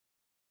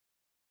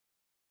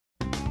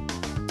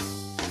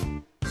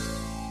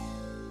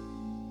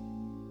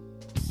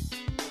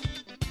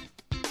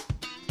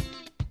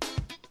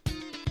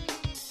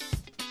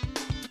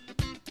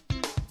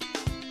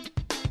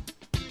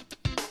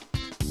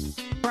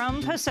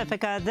From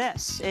Pacifica,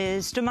 this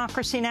is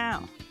Democracy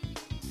Now!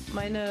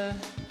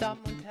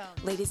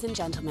 Ladies and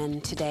gentlemen,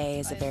 today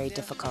is a very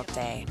difficult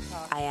day.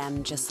 I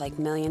am, just like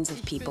millions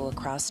of people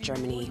across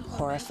Germany,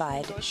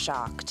 horrified,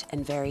 shocked,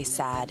 and very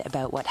sad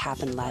about what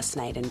happened last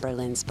night in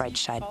Berlin's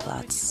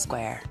Breitscheidplatz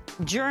Square.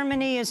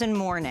 Germany is in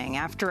mourning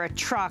after a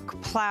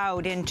truck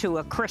plowed into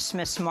a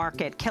Christmas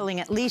market, killing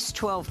at least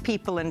 12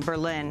 people in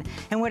Berlin,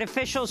 in what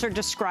officials are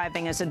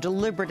describing as a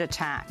deliberate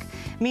attack.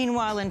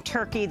 Meanwhile, in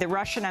Turkey, the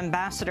Russian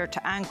ambassador to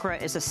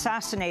Ankara is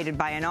assassinated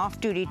by an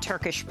off-duty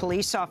Turkish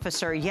police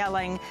officer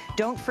yelling,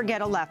 "Don't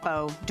forget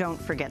Aleppo,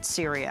 don't forget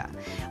Syria."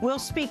 We'll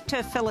speak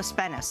to Phyllis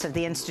Bennis of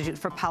the Institute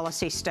for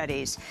Policy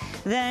Studies.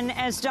 Then,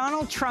 as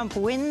Donald Trump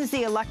wins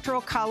the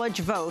Electoral College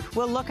vote,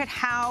 we'll look at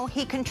how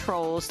he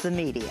controls the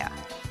media.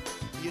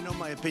 You know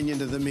my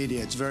opinion of the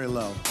media. It's very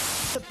low.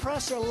 The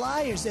press are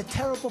liars. They're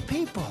terrible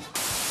people.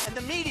 And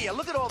the media,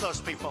 look at all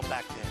those people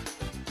back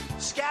there.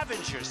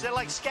 Scavengers. They're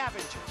like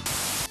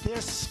scavengers. They're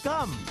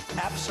scum.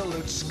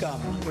 Absolute scum.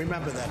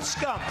 Remember that.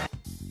 Scum.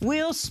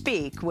 We'll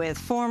speak with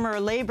former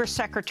Labor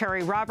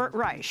Secretary Robert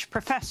Reich,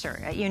 professor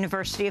at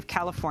University of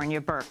California,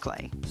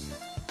 Berkeley.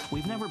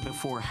 We've never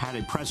before had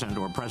a president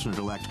or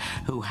president-elect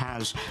who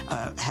has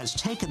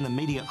taken the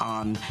media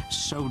on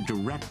so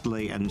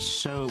directly and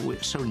so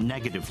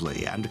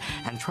negatively and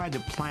tried to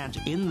plant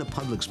in the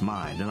public's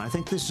mind, and I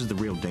think this is the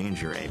real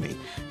danger, Amy,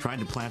 trying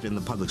to plant in the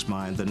public's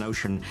mind the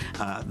notion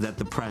that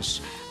the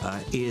press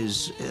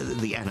is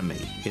the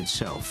enemy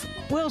itself.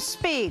 We'll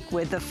speak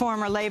with the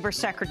former Labor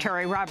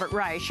Secretary Robert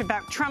Reich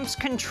about Trump's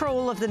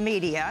control of the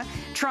media,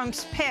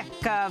 Trump's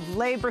pick of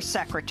Labor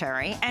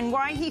Secretary, and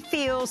why he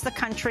feels the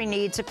country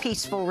needs a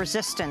peaceful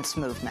resistance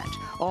movement.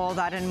 All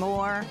that and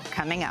more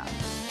coming up.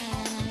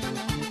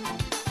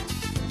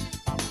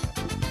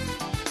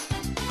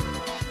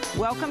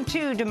 Welcome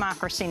to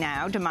Democracy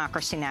Now!,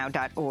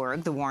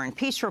 democracynow.org, the War and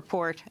Peace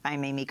Report.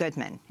 I'm Amy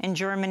Goodman. In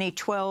Germany,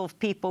 12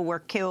 people were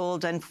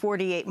killed and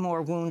 48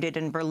 more wounded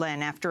in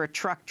Berlin after a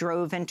truck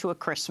drove into a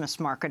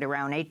Christmas market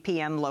around 8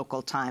 p.m.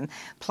 local time,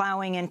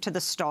 plowing into the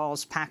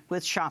stalls packed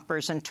with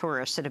shoppers and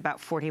tourists at about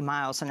 40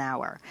 miles an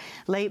hour.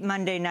 Late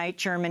Monday night,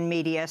 German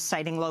media,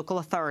 citing local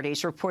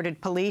authorities,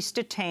 reported police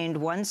detained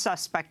one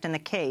suspect in the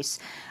case,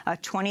 a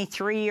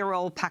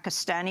 23-year-old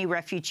Pakistani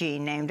refugee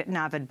named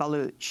Navid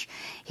Baluch.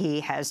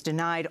 He has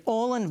denied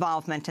all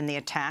involvement in the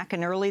attack,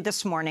 and early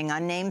this morning,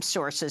 unnamed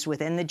sources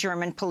within the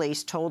German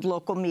police told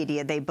local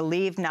media they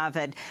believe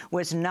Navid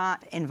was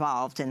not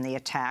involved in the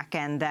attack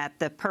and that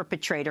the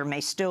perpetrator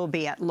may still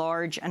be at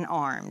large and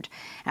armed.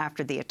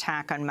 After the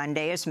attack on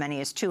Monday, as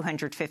many as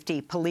 250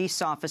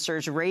 police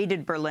officers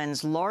raided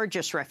Berlin's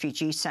largest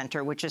refugee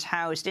center, which is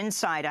housed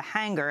inside a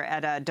hangar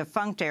at a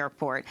defunct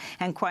airport,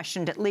 and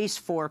questioned at least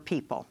 4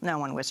 people. No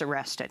one was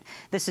arrested.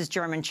 This is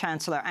German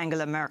Chancellor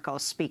Angela Merkel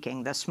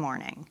speaking this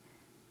morning.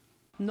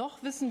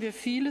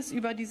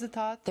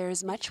 There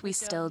is much we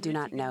still do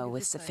not know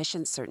with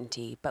sufficient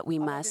certainty, but we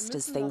must,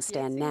 as things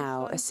stand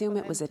now, assume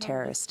it was a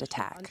terrorist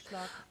attack.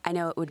 I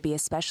know it would be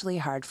especially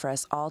hard for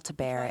us all to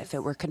bear if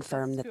it were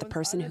confirmed that the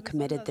person who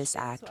committed this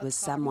act was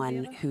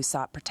someone who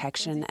sought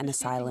protection and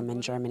asylum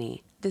in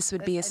Germany. This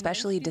would be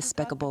especially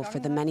despicable for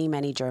the many,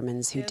 many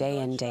Germans who day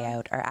in, day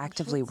out are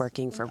actively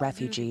working for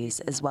refugees,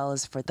 as well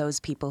as for those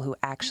people who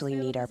actually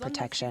need our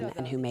protection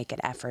and who make an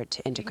effort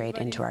to integrate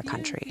into our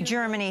country.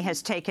 Germany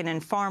has taken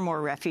in far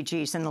more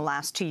refugees in the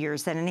last 2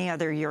 years than any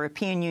other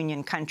European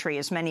Union country,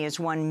 as many as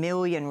 1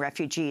 million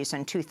refugees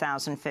in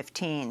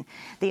 2015.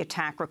 The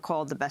attack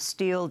recalled the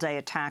Bastille Day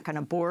attack on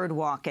a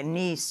boardwalk in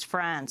Nice,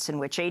 France, in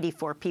which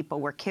 84 people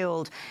were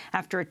killed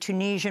after a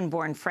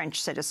Tunisian-born French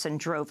citizen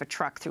drove a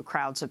truck through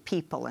crowds of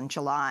people in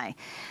July.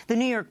 The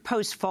New York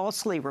Post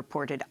falsely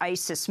reported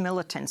ISIS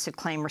militants had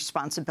claimed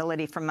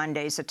responsibility for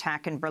Monday's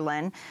attack in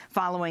Berlin.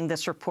 Following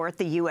this report,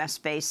 the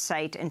U.S.-based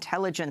site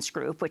Intelligence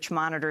Group, which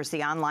monitors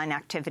the online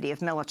activity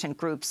of militant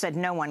groups, said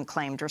no one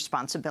claimed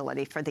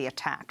responsibility for the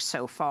attack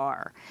so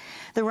far.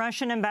 The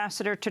Russian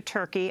ambassador to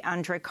Turkey,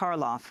 Andrei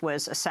Karlov,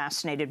 was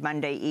assassinated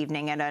Monday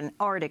evening at an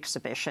art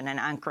exhibition in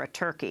Ankara,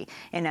 Turkey,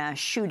 in a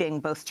shooting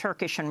both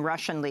Turkish and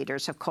Russian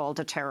leaders have called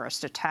a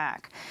terrorist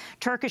attack.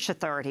 Turkish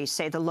authorities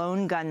say the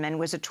lone gunman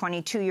was a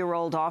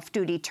 22-year-old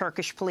off-duty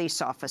Turkish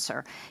police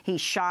officer. He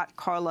shot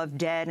Karlov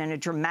dead in a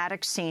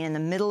dramatic scene in the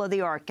middle of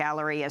the art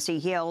gallery as he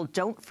yelled,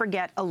 "Don't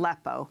forget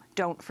Aleppo,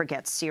 don't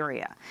forget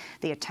Syria."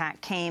 The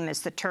attack came as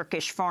the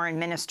Turkish foreign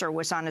minister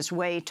was on his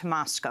way to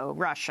Moscow,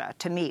 Russia,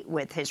 to meet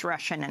with his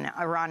Russian and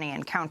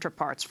Iranian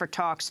counterparts for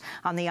talks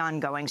on the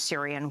ongoing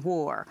Syrian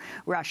war.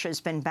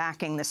 Russia's been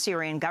backing the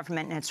Syrian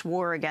government in its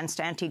war against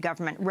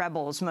anti-government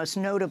rebels, most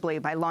notably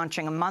by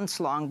launching a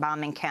months-long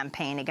bombing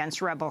campaign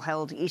against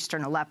rebel-held eastern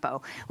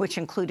Aleppo, which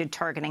included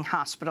targeting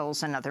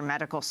hospitals and other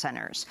medical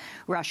centers.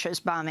 Russia's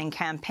bombing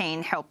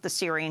campaign helped the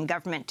Syrian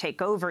government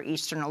take over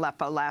eastern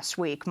Aleppo last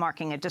week,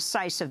 marking a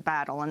decisive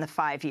battle in the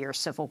 5-year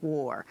civil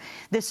war.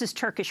 This is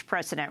Turkish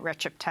President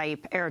Recep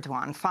Tayyip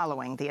Erdogan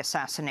following the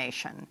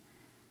assassination.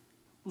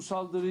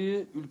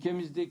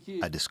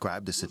 I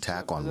describe this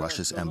attack on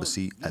Russia's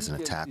embassy as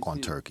an attack on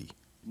Turkey.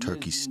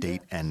 Turkey's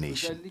state and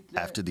nation.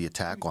 After the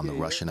attack on the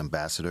Russian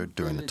ambassador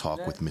during the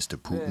talk with Mr.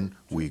 Putin,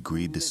 we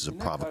agreed this is a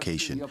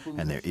provocation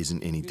and there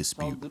isn't any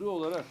dispute.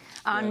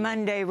 On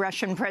Monday,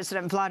 Russian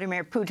President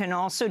Vladimir Putin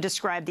also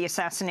described the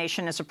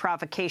assassination as a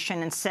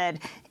provocation and said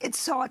it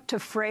sought to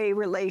fray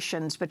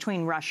relations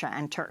between Russia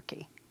and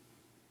Turkey.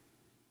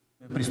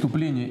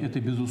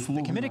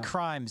 The committed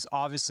crime is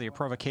obviously a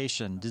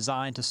provocation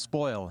designed to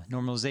spoil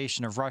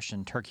normalization of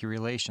Russian-Turkey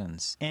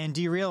relations and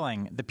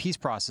derailing the peace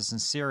process in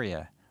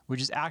Syria,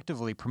 which is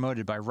actively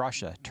promoted by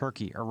Russia,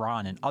 Turkey,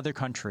 Iran, and other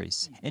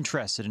countries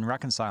interested in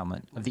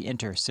reconcilement of the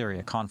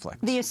inter-Syria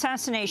conflict. The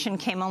assassination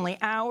came only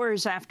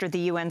hours after the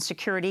UN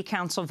Security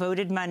Council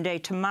voted Monday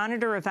to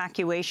monitor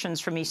evacuations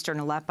from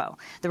eastern Aleppo.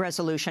 The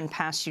resolution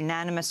passed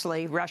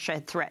unanimously. Russia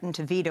had threatened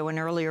to veto an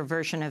earlier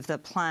version of the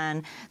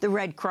plan. The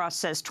Red Cross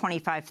says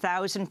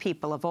 25,000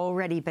 people have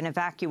already been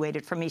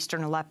evacuated from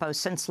eastern Aleppo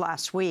since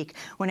last week,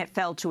 when it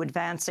fell to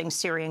advancing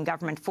Syrian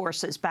government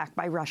forces backed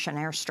by Russian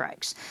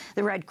airstrikes.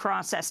 The Red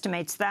Cross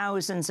estimates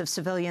thousands of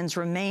civilians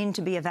remain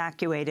to be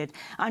evacuated.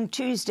 On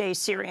Tuesday,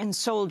 Syrian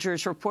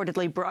soldiers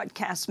reportedly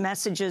broadcast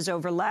messages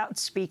over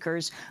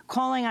loudspeakers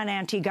calling on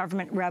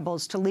anti-government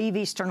rebels to leave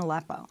eastern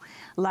Aleppo.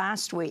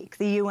 Last week,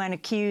 the UN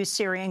accused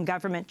Syrian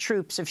government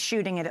troops of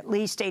shooting at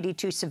least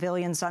 82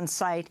 civilians on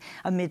site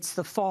amidst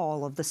the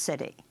fall of the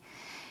city.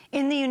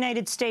 In the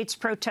United States,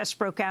 protests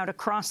broke out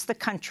across the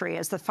country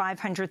as the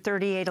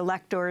 538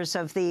 electors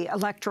of the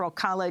Electoral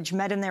College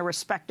met in their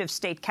respective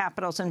state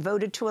capitals and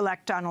voted to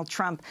elect Donald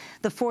Trump,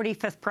 the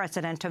 45th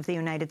president of the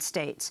United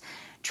States.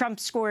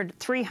 Trump scored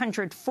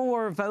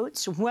 304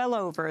 votes, well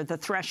over the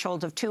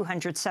threshold of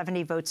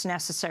 270 votes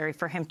necessary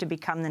for him to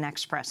become the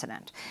next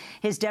president.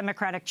 His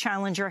Democratic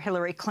challenger,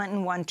 Hillary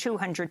Clinton, won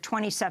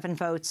 227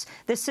 votes.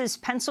 This is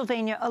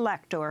Pennsylvania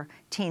elector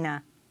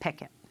Tina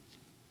Pickett.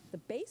 The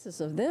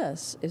basis of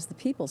this is the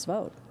people's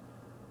vote.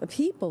 The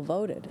people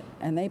voted,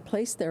 and they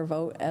placed their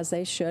vote as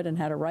they should and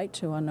had a right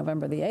to on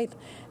November the 8th.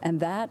 And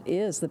that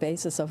is the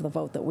basis of the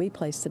vote that we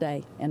placed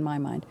today, in my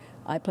mind.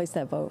 I placed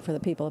that vote for the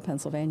people of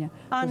Pennsylvania.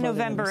 On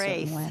November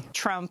 8th,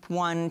 Trump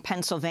won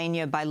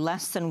Pennsylvania by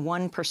less than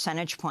 1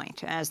 percentage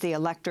point. As the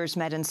electors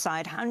met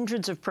inside,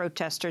 hundreds of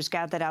protesters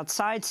gathered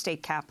outside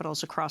state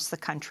capitals across the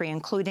country,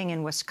 including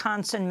in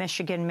Wisconsin,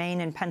 Michigan, Maine,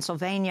 and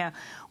Pennsylvania,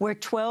 where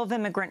 12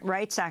 immigrant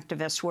rights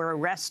activists were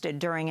arrested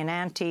during an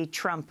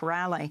anti-Trump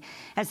rally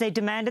as they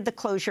demanded the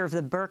closure of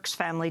the Burks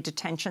Family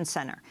Detention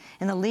Center.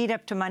 In the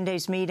lead-up to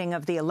Monday's meeting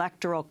of the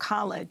Electoral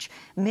College,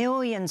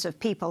 millions of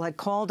people had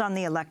called on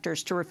the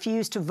electors to refuse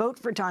to vote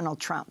for Donald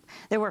Trump.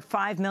 There were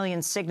 5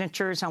 million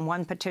signatures on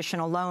one petition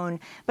alone,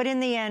 but in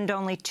the end,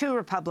 only 2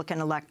 Republican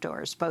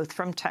electors, both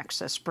from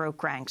Texas,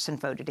 broke ranks and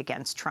voted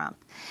against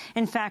Trump.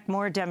 In fact,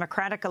 more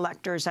Democratic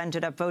electors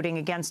ended up voting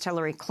against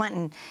Hillary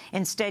Clinton,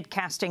 instead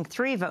casting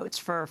 3 votes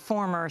for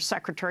former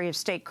Secretary of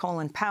State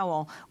Colin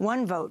Powell,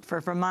 1 vote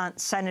for Vermont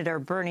Senator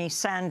Bernie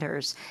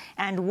Sanders,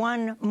 and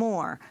 1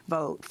 more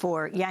vote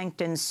for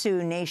Yankton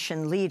Sioux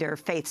Nation leader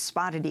Faith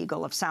Spotted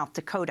Eagle of South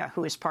Dakota,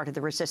 who is part of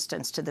the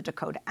resistance to the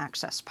Dakota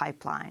Access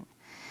Pipeline.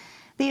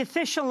 The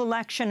official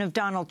election of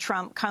Donald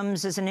Trump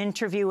comes as an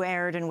interview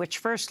aired in which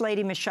First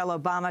Lady Michelle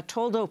Obama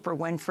told Oprah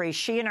Winfrey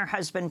she and her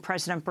husband,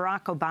 President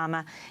Barack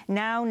Obama,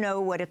 now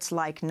know what it's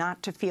like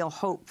not to feel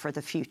hope for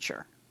the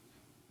future.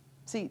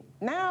 See,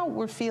 now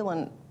we're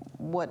feeling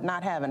what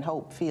not having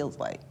hope feels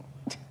like.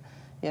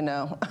 You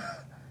know,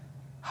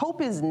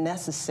 hope is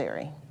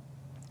necessary.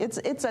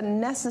 It's a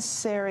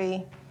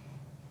necessary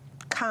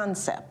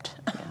concept.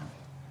 Yeah.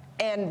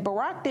 And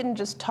Barack didn't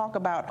just talk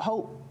about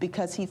hope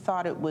because he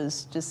thought it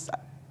was just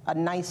a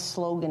nice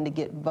slogan to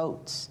get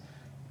votes.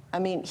 I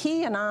mean,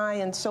 he and I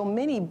and so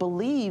many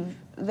believe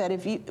that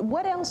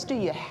what else do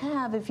you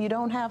have if you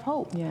don't have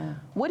hope? Yeah.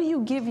 What do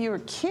you give your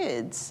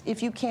kids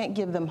if you can't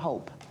give them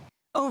hope?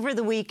 Over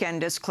the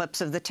weekend, as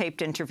clips of the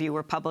taped interview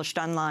were published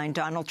online,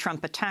 Donald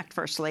Trump attacked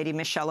First Lady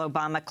Michelle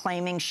Obama,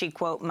 claiming she,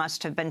 quote,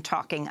 must have been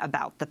talking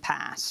about the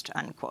past,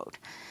 unquote.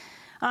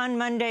 On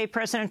Monday,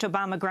 President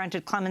Obama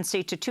granted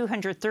clemency to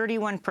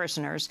 231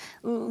 prisoners,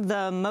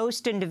 the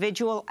most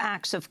individual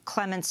acts of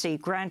clemency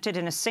granted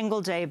in a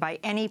single day by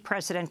any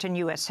president in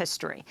U.S.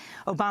 history.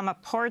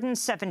 Obama pardoned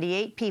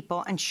 78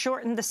 people and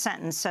shortened the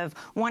sentence of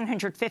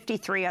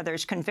 153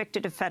 others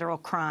convicted of federal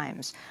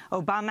crimes.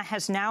 Obama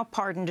has now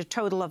pardoned a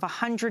total of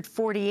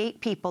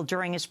 148 people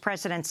during his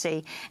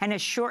presidency and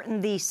has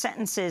shortened the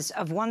sentences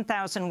of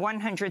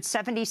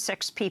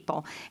 1,176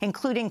 people,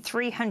 including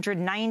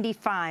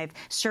 395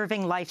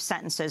 serving life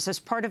sentences, as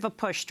part of a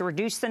push to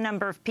reduce the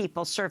number of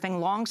people serving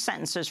long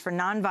sentences for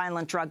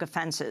nonviolent drug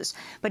offenses.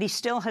 But he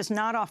still has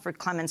not offered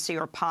clemency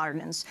or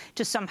pardons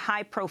to some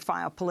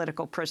high-profile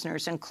political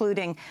prisoners,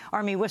 including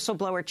Army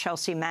whistleblower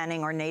Chelsea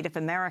Manning or Native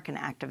American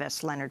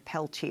activist Leonard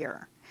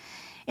Peltier.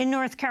 In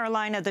North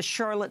Carolina, the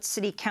Charlotte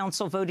City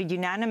Council voted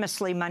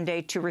unanimously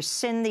Monday to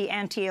rescind the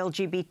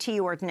anti-LGBT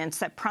ordinance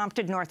that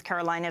prompted North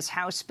Carolina's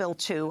House Bill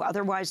 2,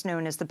 otherwise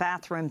known as the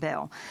bathroom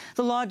bill.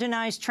 The law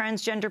denies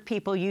transgender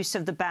people use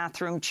of the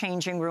bathroom,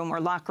 changing room,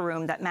 or locker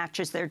room that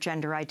matches their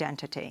gender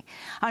identity.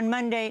 On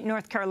Monday,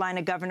 North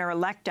Carolina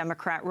Governor-elect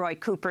Democrat Roy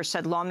Cooper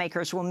said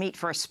lawmakers will meet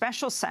for a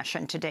special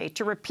session today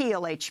to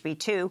repeal HB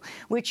 2,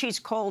 which he's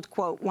called,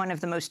 quote, one of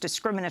the most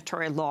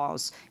discriminatory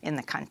laws in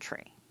the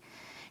country.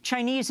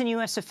 Chinese and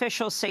U.S.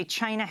 officials say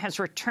China has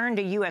returned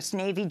a U.S.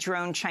 Navy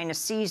drone China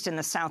seized in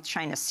the South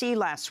China Sea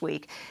last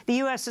week. The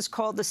U.S. has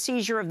called the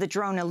seizure of the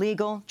drone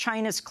illegal.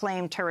 China's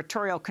claimed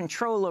territorial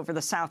control over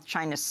the South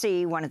China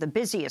Sea, one of the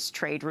busiest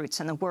trade routes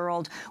in the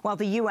world, while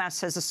the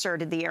U.S. has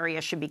asserted the area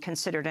should be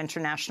considered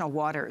international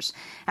waters.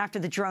 After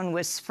the drone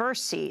was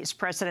first seized,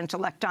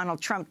 President-elect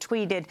Donald Trump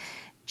tweeted,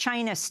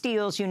 China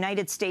steals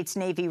United States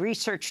Navy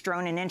research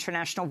drone in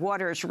international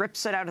waters,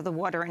 rips it out of the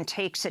water, and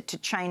takes it to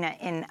China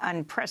in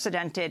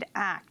unprecedented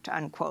act,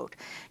 unquote.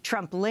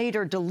 Trump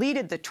later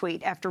deleted the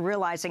tweet after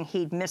realizing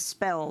he'd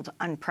misspelled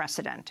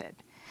unprecedented.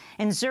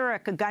 In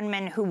Zurich, a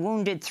gunman who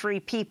wounded 3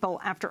 people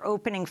after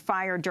opening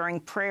fire during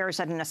prayers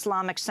at an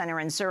Islamic center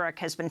in Zurich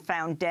has been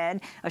found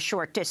dead a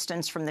short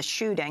distance from the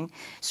shooting.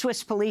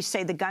 Swiss police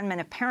say the gunman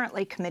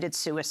apparently committed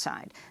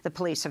suicide. The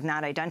police have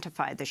not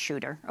identified the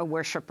shooter. A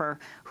worshiper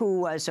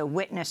who was a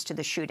witness to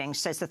the shooting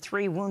says the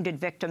 3 wounded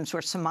victims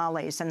were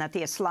Somalis and that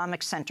the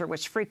Islamic center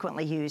was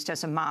frequently used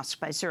as a mosque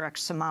by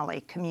Zurich's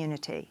Somali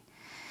community.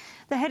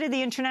 The head of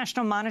the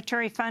International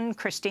Monetary Fund,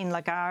 Christine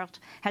Lagarde,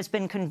 has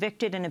been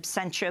convicted in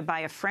absentia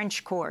by a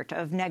French court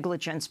of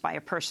negligence by a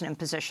person in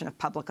position of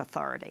public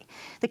authority.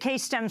 The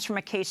case stems from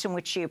a case in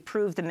which she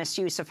approved the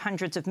misuse of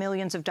hundreds of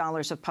millions of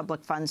dollars of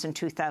public funds in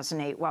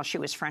 2008 while she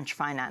was French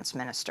finance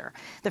minister.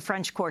 The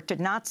French court did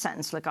not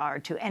sentence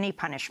Lagarde to any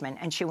punishment,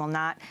 and she will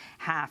not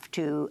have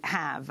to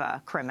have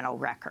a criminal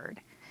record.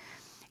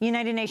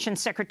 United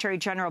Nations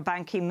Secretary-General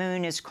Ban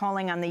Ki-moon is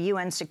calling on the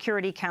UN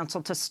Security Council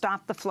to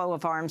stop the flow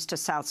of arms to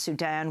South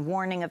Sudan,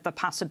 warning of the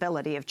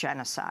possibility of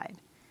genocide.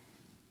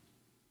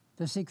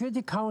 The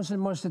Security Council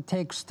must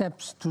take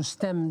steps to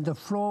stem the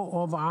flow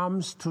of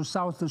arms to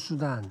South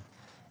Sudan,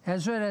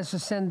 as well as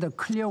send a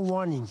clear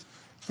warning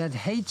that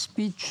hate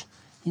speech,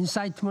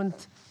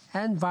 incitement,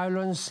 and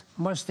violence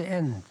must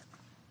end,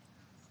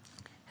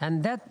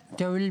 and that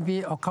there will be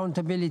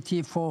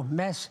accountability for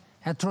mass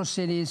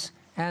atrocities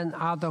and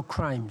other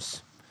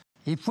crimes.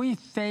 If we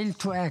fail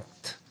to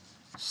act,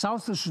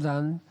 South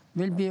Sudan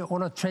will be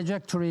on a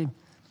trajectory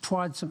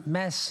towards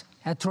mass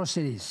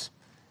atrocities,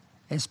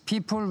 as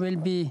people will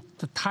be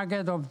the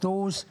target of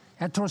those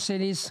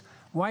atrocities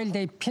while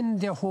they pin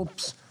their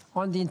hopes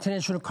on the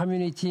international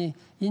community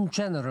in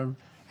general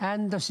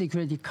and the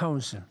Security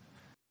Council.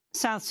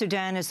 South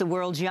Sudan is the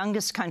world's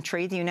youngest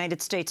country. The United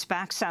States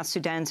backed South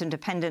Sudan's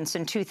independence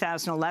in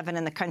 2011,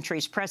 and the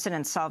country's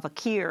president, Salva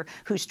Kiir,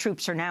 whose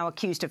troops are now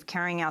accused of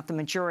carrying out the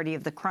majority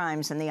of the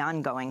crimes in the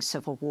ongoing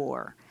civil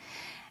war.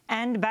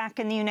 And back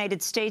in the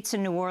United States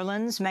in New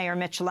Orleans, Mayor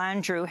Mitch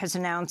Landrieu has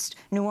announced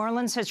New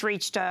Orleans has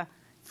reached a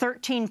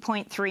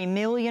 $13.3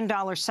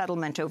 million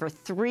settlement over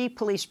 3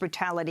 police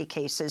brutality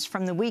cases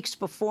from the weeks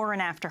before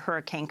and after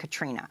Hurricane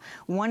Katrina.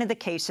 One of the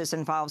cases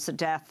involves the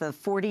death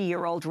of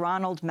 40-year-old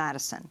Ronald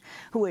Madison,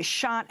 who was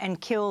shot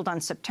and killed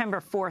on September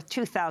 4,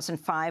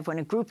 2005, when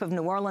a group of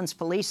New Orleans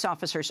police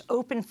officers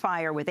opened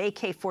fire with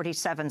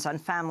AK-47s on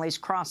families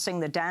crossing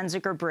the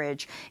Danziger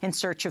Bridge in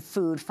search of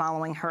food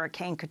following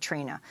Hurricane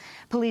Katrina.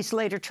 Police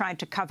later tried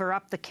to cover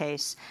up the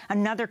case.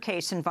 Another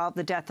case involved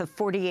the death of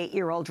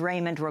 48-year-old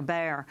Raymond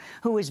Robert,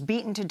 who was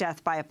beaten to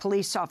death by a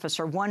police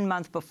officer 1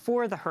 month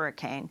before the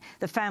hurricane.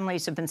 The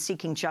families have been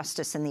seeking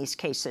justice in these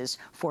cases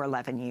for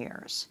 11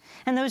 years.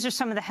 And those are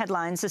some of the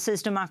headlines. This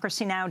is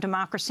Democracy Now!,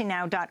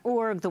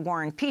 democracynow.org, The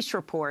War and Peace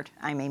Report.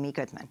 I'm Amy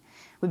Goodman.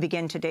 We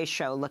begin today's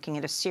show looking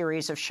at a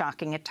series of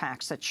shocking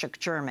attacks that shook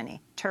Germany,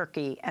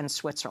 Turkey, and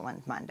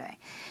Switzerland Monday.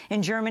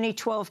 In Germany,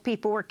 12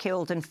 people were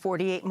killed and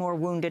 48 more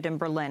wounded in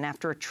Berlin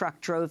after a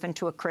truck drove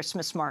into a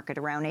Christmas market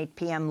around 8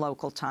 p.m.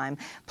 local time,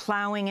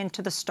 plowing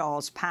into the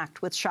stalls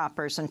packed with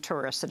shoppers and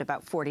tourists at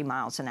about 40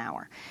 miles an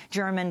hour.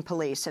 German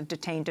police have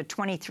detained a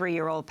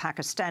 23-year-old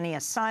Pakistani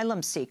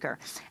asylum seeker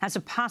as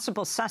a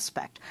possible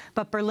suspect,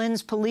 but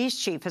Berlin's police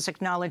chief has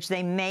acknowledged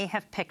they may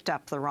have picked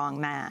up the wrong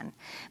man.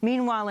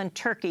 Meanwhile, in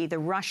Turkey,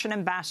 the Russian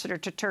ambassador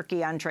to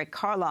Turkey, Andrei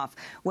Karlov,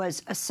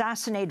 was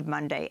assassinated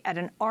Monday at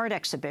an art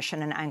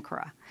exhibition in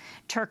Ankara.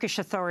 Turkish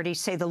authorities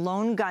say the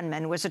lone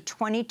gunman was a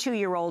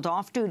 22-year-old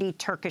off-duty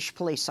Turkish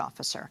police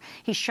officer.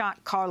 He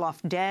shot Karlov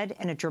dead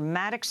in a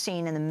dramatic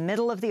scene in the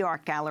middle of the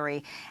art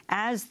gallery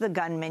as the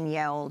gunman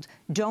yelled,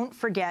 "Don't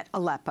forget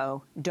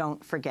Aleppo,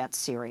 don't forget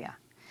Syria."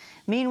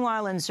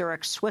 Meanwhile, in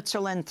Zurich,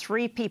 Switzerland,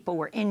 3 people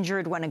were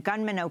injured when a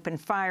gunman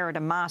opened fire at a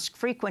mosque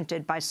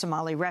frequented by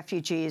Somali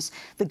refugees.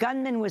 The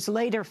gunman was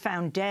later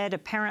found dead,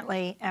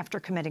 apparently after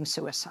committing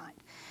suicide.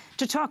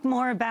 To talk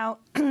more about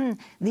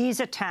these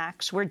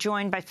attacks, we're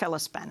joined by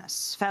Phyllis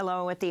Bennis,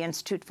 fellow at the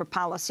Institute for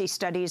Policy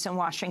Studies in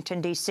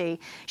Washington, D.C.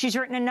 She's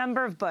written a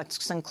number of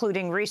books,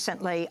 including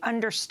recently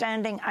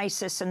Understanding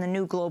ISIS and the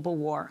New Global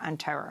War on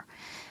Terror.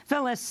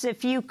 Phyllis,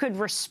 if you could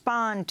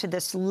respond to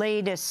this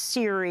latest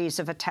series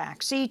of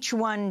attacks, each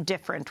one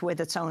different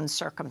with its own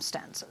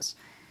circumstances.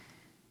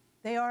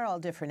 They are all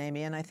different,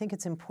 Amy, and I think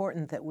it's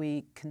important that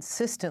we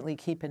consistently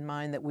keep in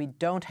mind that we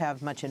don't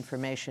have much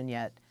information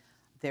yet.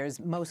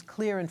 There's most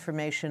clear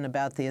information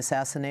about the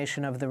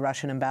assassination of the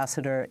Russian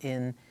ambassador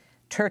in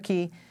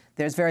Turkey.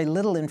 There's very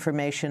little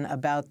information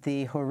about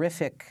the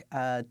horrific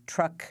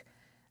truck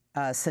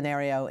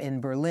scenario in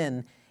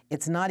Berlin.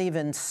 It's not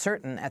even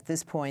certain at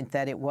this point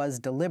that it was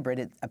deliberate.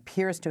 It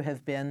appears to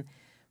have been,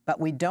 but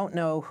we don't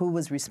know who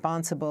was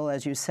responsible.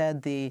 As you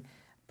said, the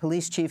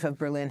police chief of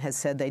Berlin has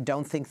said they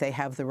don't think they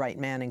have the right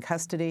man in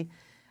custody.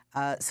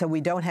 So we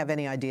don't have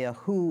any idea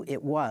who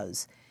it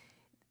was.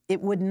 It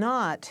would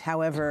not,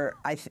 however,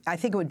 I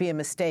think it would be a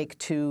mistake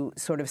to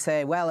sort of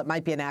say, well, it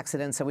might be an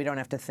accident, so we don't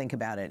have to think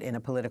about it in a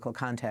political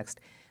context.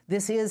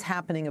 This is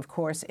happening, of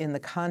course, in the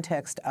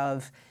context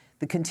of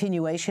the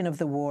continuation of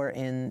the war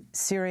in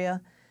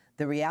Syria,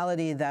 the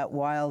reality that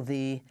while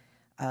the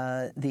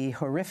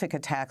horrific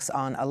attacks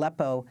on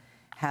Aleppo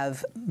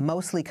have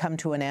mostly come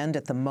to an end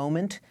at the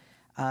moment,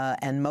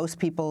 and most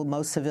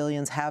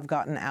civilians have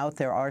gotten out,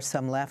 there are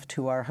some left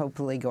who are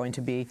hopefully going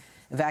to be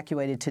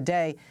evacuated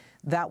today.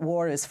 That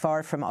war is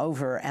far from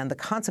over, and the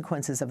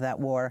consequences of that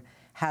war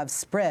have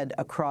spread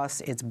across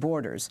its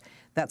borders.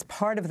 That's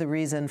part of the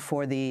reason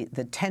for the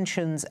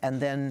tensions and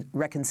then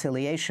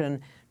reconciliation,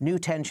 new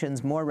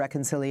tensions, more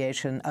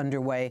reconciliation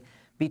underway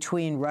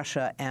between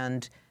Russia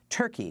and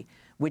Turkey,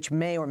 which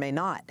may or may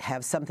not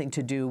have something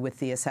to do with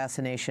the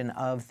assassination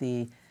of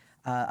the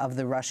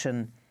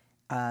Russian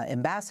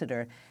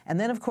ambassador. And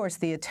then, of course,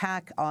 the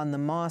attack on the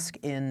mosque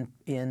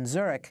in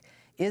Zurich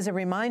is a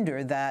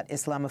reminder that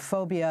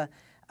Islamophobia,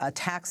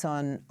 attacks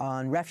on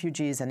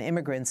refugees and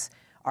immigrants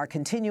are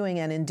continuing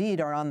and indeed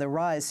are on the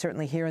rise,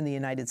 certainly here in the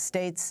United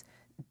States,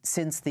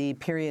 since the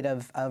period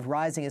of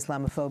rising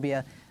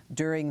Islamophobia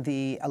during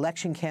the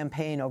election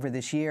campaign over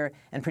this year,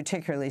 and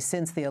particularly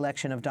since the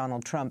election of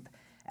Donald Trump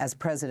as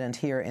president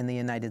here in the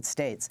United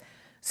States.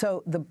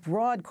 So the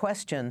broad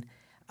question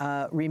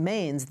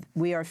remains,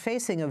 we are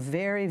facing a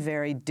very,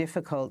 very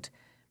difficult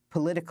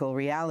political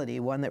reality,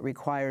 one that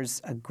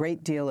requires a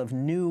great deal of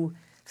new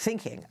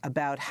thinking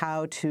about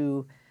how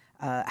to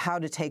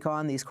take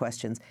on these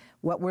questions.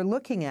 What we're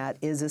looking at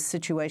is a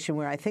situation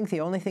where I think the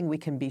only thing we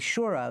can be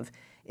sure of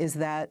is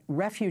that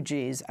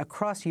refugees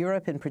across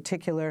Europe in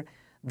particular,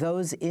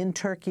 those in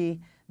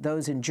Turkey,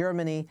 those in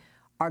Germany,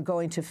 are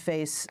going to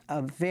face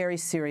very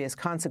serious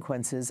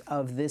consequences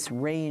of this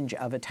range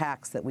of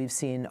attacks that we've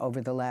seen over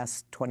the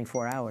last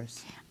 24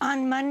 hours.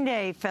 On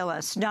Monday,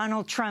 Phyllis,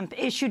 Donald Trump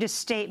issued a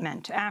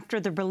statement after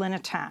the Berlin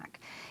attack.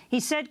 He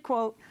said,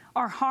 quote,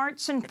 "Our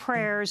hearts and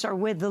prayers are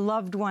with the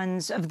loved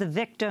ones of the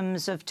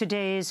victims of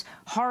today's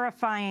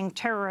horrifying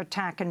terror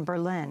attack in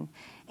Berlin.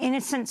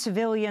 Innocent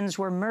civilians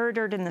were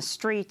murdered in the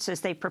streets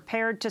as they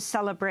prepared to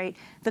celebrate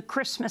the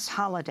Christmas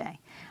holiday.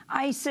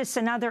 ISIS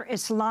and other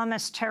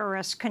Islamist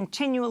terrorists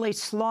continually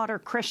slaughter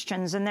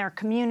Christians in their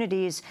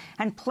communities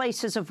and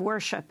places of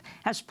worship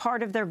as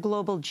part of their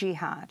global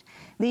jihad.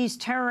 These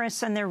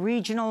terrorists and their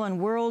regional and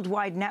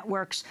worldwide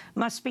networks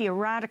must be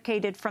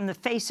eradicated from the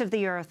face of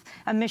the earth,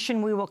 a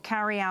mission we will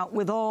carry out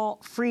with all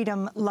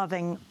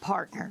freedom-loving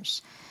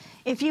partners."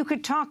 If you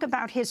could talk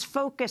about his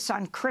focus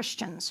on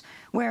Christians,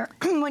 where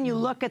when you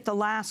look at the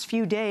last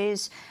few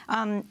days,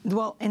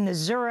 well, in the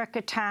Zurich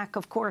attack,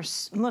 of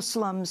course,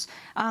 Muslims,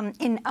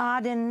 in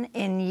Aden,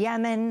 in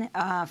Yemen,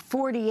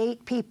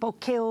 48 people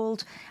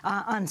killed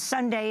on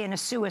Sunday in a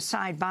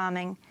suicide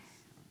bombing.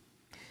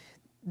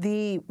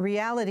 The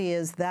reality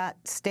is that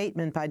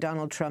statement by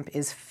Donald Trump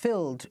is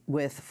filled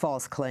with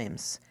false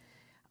claims.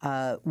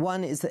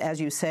 One is,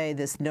 as you say,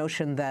 this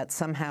notion that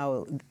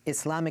somehow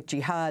Islamic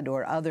Jihad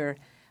or other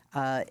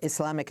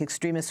Islamic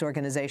extremist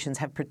organizations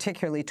have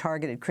particularly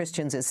targeted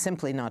Christians is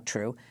simply not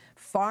true.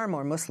 Far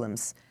more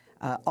Muslims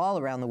all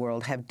around the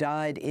world have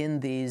died in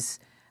these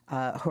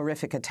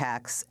horrific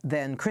attacks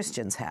than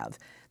Christians have.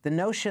 The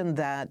notion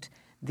that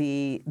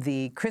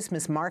the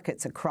Christmas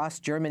markets across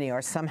Germany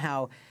are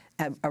somehow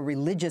a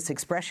religious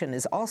expression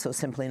is also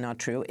simply not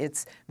true.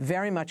 It's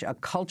very much a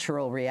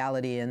cultural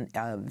reality and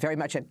very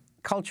much a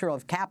culture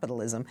of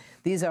capitalism.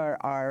 These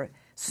are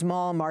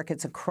small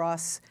markets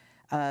across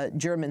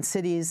German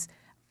cities.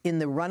 In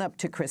the run-up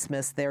to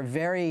Christmas, they're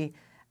very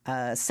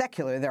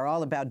secular. They're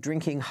all about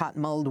drinking hot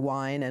mulled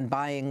wine and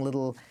buying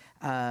little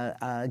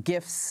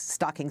gifts,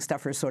 stocking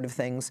stuffers sort of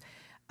things.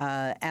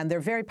 And they're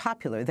very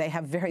popular. They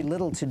have very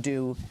little to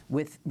do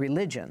with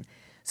religion.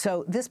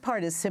 So this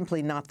part is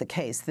simply not the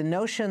case. The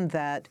notion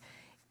that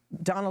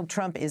Donald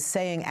Trump is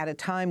saying at a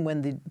time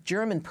when the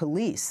German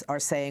police are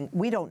saying,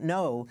 we don't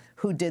know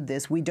who did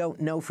this, we don't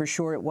know for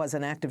sure it was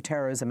an act of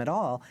terrorism at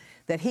all,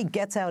 that he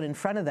gets out in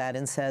front of that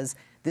and says,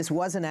 this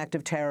was an act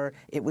of terror,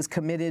 it was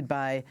committed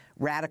by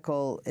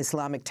radical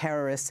Islamic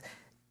terrorists,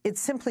 it's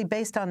simply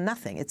based on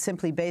nothing. It's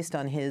simply based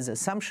on his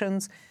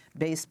assumptions,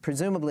 based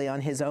presumably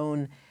on his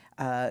own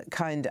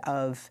kind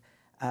of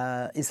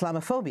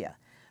Islamophobia.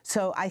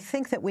 So I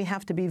think that we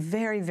have to be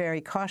very,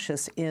 very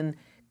cautious in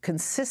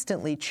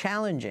consistently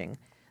challenging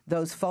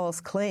those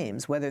false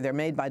claims, whether they're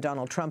made by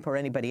Donald Trump or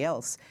anybody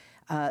else,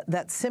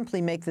 that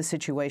simply make the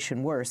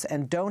situation worse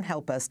and don't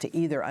help us to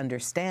either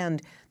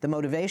understand the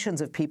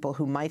motivations of people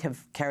who might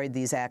have carried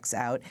these acts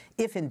out,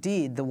 if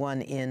indeed the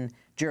one in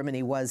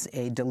Germany was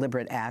a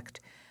deliberate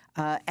act,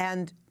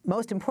 and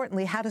most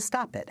importantly, how to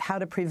stop it, how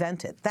to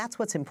prevent it. That's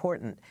what's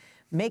important.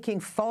 Making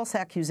false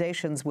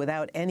accusations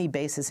without any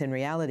basis in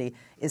reality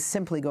is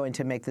simply going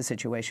to make the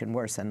situation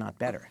worse and not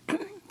better.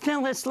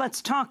 Phyllis,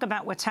 let's talk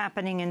about what's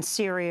happening in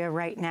Syria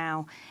right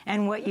now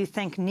and what you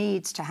think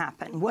needs to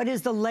happen. What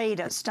is the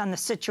latest on the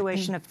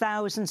situation of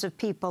thousands of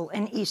people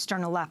in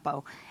eastern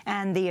Aleppo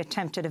and the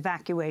attempted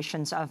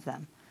evacuations of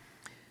them?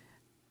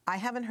 I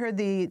haven't heard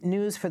the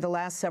news for the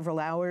last several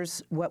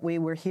hours. What we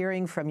were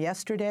hearing from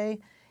yesterday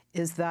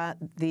is that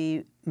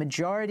the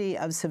majority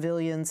of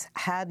civilians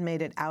had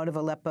made it out of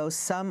Aleppo.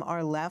 Some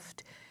are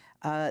left.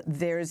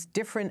 There's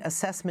different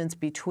assessments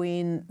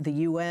between the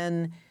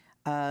UN,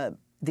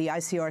 the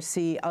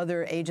ICRC,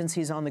 other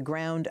agencies on the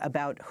ground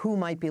about who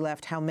might be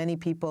left, how many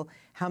people,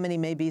 how many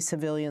may be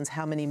civilians,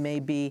 how many may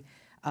be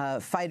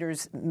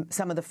fighters.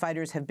 Some of the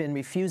fighters have been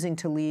refusing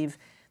to leave.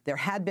 There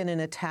had been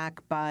an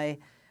attack by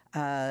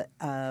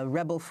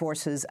rebel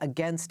forces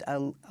against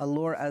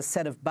a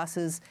set of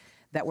buses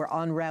that were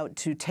en route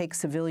to take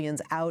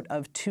civilians out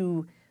of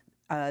two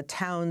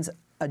towns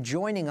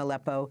adjoining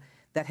Aleppo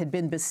that had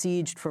been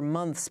besieged for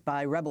months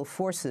by rebel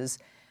forces,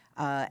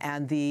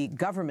 and the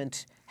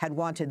government had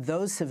wanted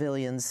those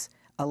civilians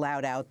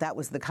allowed out. That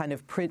was the kind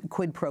of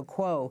quid pro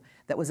quo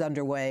that was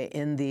underway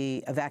in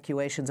the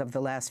evacuations of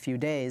the last few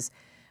days.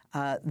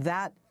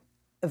 That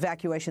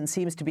evacuation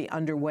seems to be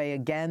underway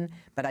again,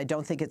 but I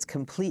don't think it's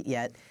complete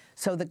yet.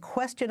 So the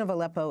question of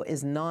Aleppo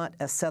is not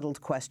a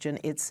settled question.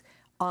 It's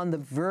on the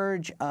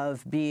verge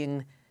of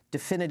being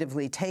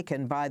definitively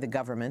taken by the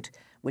government,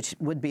 which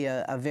would be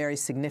a very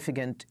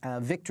significant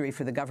victory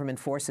for the government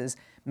forces,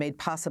 made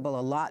possible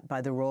a lot by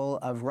the role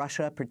of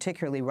Russia,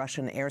 particularly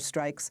Russian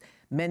airstrikes,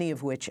 many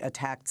of which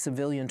attacked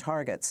civilian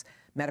targets,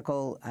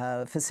 medical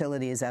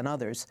facilities and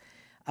others.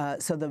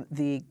 So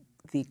the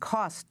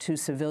cost to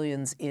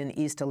civilians in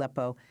East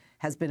Aleppo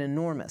has been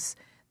enormous.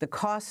 The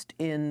cost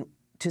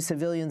to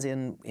civilians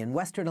in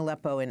Western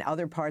Aleppo and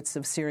other parts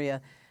of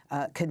Syria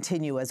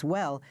continue as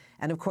well.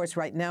 And of course,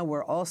 right now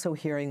we're also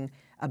hearing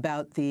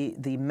about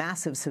the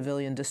massive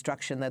civilian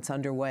destruction that's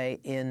underway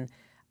in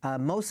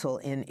Mosul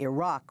in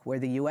Iraq, where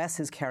the U.S.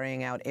 is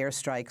carrying out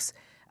airstrikes,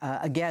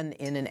 again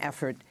in an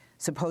effort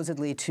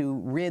supposedly to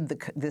rid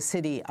the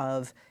city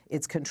of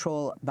its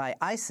control by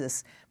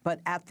ISIS, but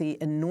at the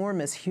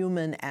enormous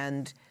human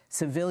and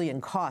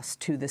civilian cost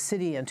to the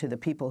city and to the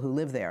people who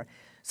live there.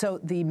 So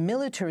the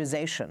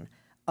militarization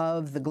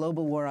of the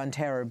global war on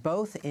terror,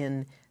 both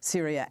in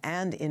Syria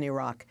and in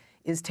Iraq,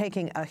 is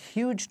taking a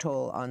huge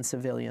toll on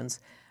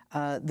civilians.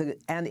 And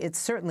it's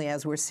certainly,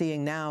 as we're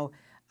seeing now,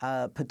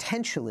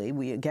 potentially,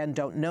 we again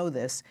don't know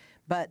this,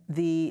 but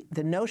the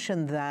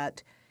notion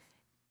that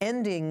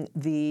ending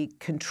the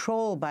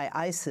control by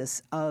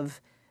ISIS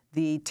of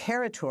the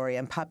territory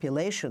and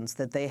populations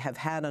that they have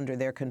had under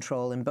their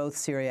control in both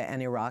Syria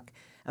and Iraq,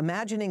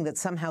 imagining that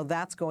somehow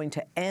that's going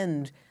to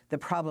end the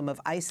problem of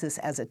ISIS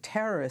as a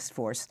terrorist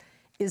force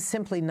is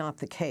simply not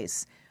the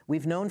case.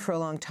 We've known for a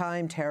long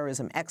time,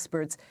 terrorism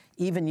experts,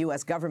 even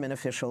U.S. government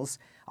officials,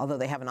 although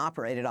they haven't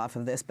operated off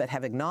of this, but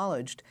have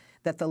acknowledged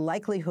that the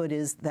likelihood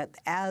is that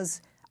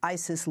as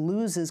ISIS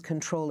loses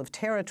control of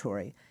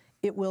territory,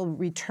 it will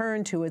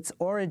return to its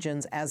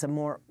origins as a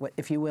more,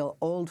 if you will,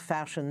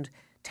 old-fashioned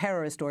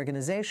terrorist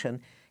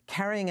organization,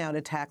 carrying out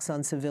attacks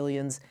on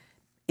civilians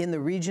in the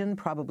region,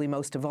 probably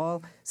most of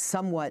all,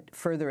 somewhat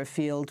further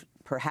afield,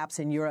 perhaps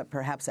in Europe,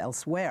 perhaps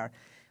elsewhere.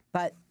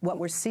 But what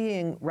we're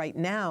seeing right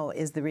now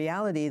is the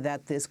reality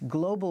that this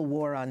global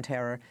war on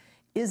terror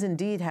is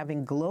indeed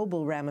having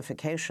global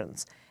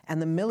ramifications, and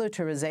the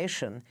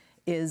militarization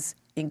is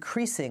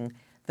increasing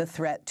the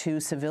threat to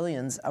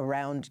civilians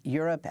around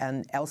Europe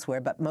and elsewhere,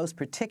 but most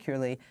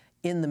particularly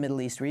in the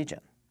Middle East region.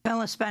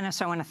 Phyllis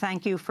Bennis, I want to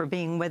thank you for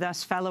being with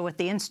us, fellow at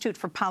the Institute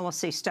for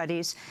Policy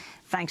Studies.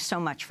 Thanks so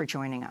much for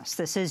joining us.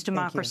 This is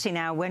Democracy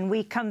Now! When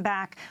we come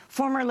back,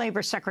 former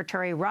Labor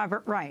Secretary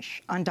Robert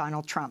Reich on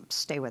Donald Trump.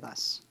 Stay with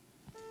us.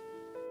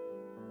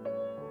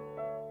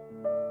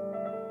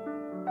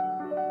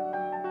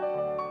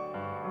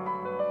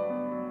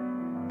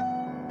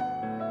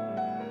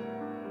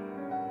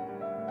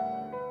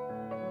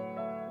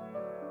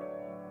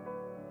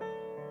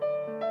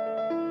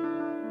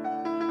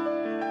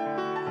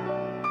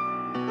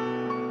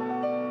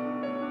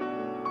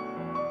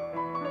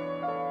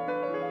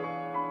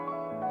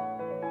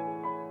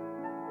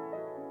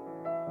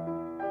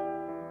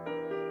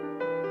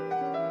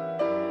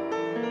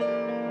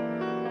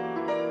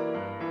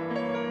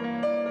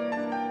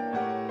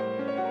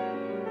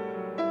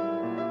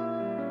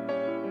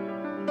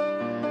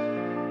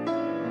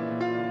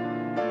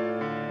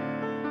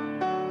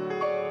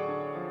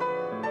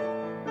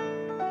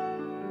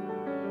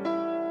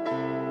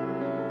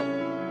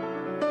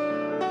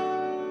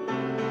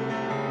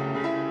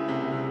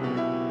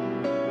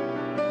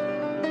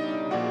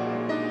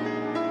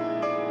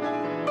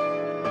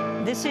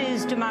 This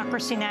is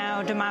Democracy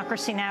Now!,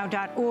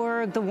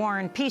 democracynow.org, The War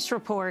and Peace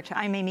Report.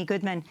 I'm Amy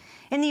Goodman.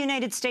 In the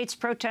United States,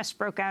 protests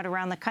broke out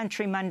around the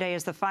country Monday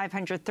as the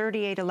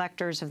 538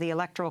 electors of the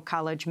Electoral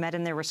College met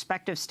in their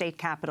respective state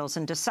capitals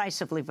and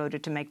decisively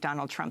voted to make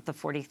Donald Trump the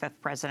 45th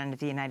president of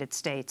the United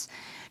States.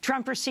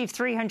 Trump received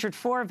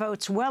 304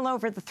 votes, well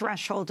over the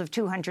threshold of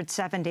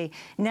 270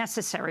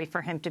 necessary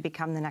for him to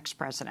become the next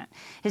president.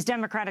 His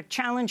Democratic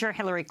challenger,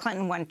 Hillary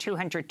Clinton, won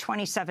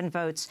 227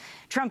 votes.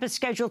 Trump is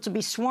scheduled to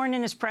be sworn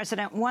in as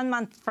president 1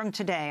 month from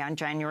today on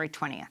January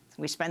 20th.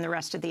 We spend the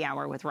rest of the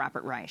hour with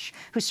Robert Reich,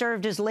 who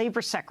served as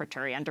labor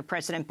secretary under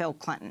President Bill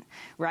Clinton.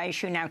 Reich,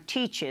 who now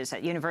teaches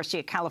at University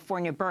of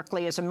California,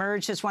 Berkeley, has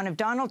emerged as one of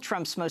Donald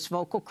Trump's most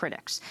vocal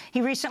critics.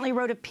 He recently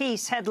wrote a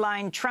piece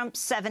headlined "Trump's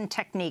 7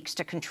 Techniques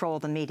to Control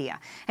the Media."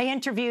 I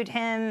interviewed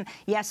him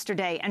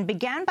yesterday and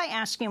began by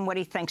asking him what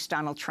he thinks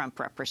Donald Trump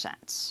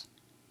represents.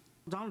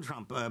 Donald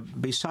Trump,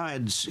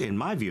 besides, in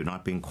my view,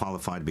 not being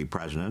qualified to be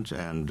president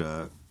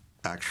and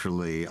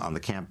actually on the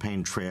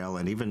campaign trail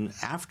and even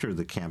after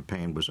the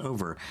campaign was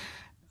over,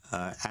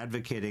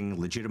 advocating,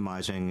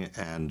 legitimizing,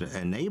 and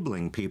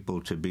enabling people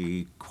to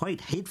be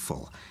quite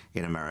hateful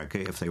in America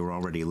if they were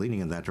already leaning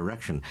in that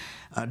direction.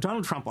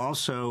 Donald Trump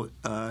also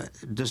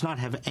does not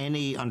have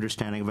any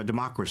understanding of a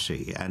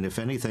democracy, and if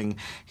anything,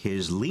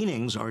 his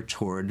leanings are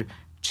toward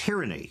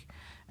tyranny.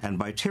 And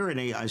by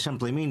tyranny, I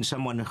simply mean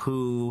someone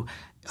who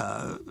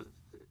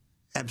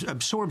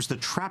absorbs the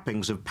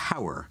trappings of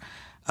power,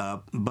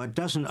 but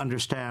doesn't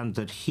understand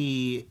that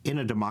he, in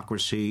a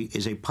democracy,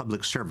 is a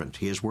public servant.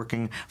 He is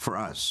working for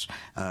us.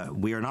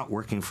 We are not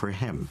working for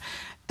him.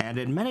 And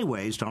in many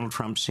ways, Donald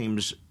Trump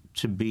seems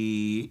to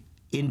be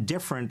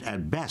indifferent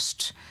at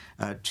best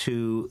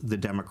to the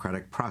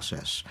democratic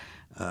process.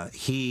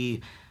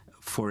 He,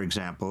 for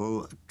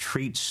example,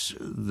 treats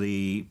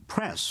the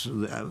press,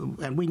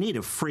 and we need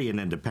a free and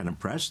independent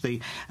press.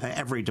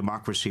 Every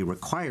democracy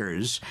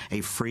requires a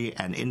free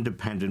and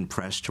independent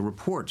press to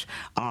report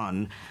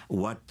on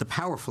what the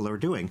powerful are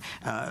doing.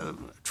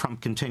 Trump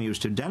continues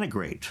to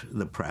denigrate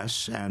the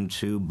press and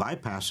to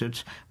bypass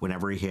it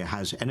whenever he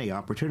has any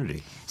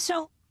opportunity.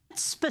 So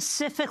let's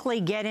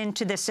specifically get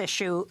into this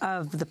issue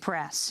of the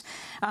press.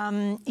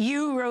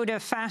 You wrote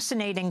a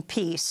fascinating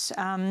piece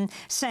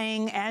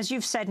saying, as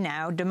you've said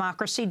now,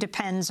 democracy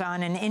depends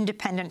on an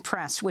independent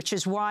press, which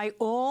is why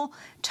all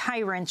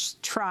tyrants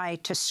try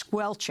to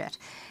squelch it.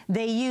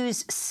 They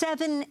use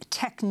 7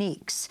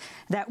 techniques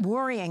that,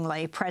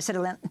 worryingly,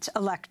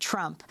 President-elect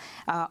Trump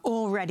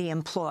already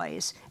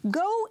employs.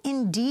 Go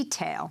in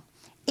detail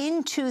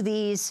into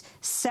these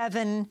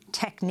 7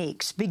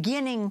 techniques,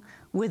 beginning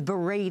with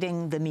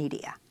berating the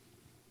media.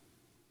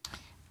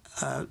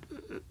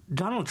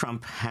 Donald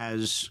Trump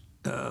has,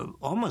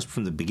 almost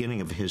from the beginning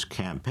of his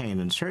campaign,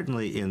 and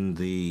certainly and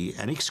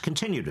he's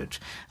continued it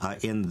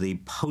in the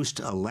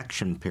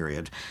post-election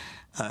period,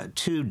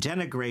 to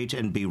denigrate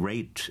and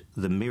berate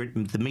the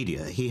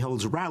media. He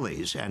holds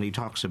rallies and he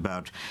talks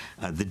about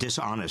the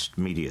dishonest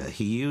media.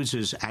 He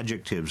uses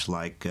adjectives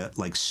like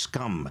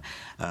scum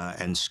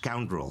and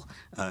scoundrel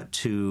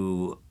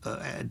to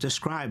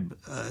describe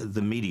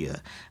the media.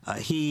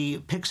 He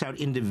picks out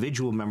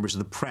individual members of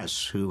the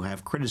press who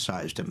have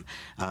criticized him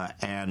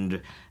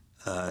and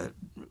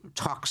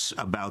talks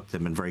about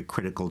them in very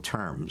critical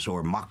terms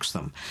or mocks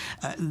them.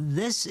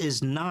 This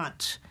is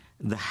not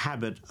the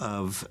habit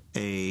of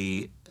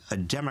a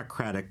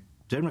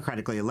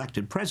democratically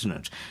elected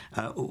president.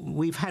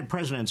 We've had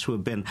presidents who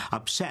have been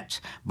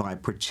upset by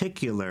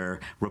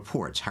particular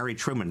reports. Harry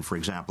Truman, for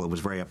example,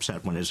 was very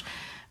upset when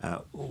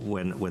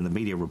when the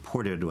media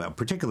reported, a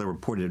particular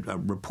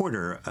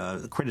reporter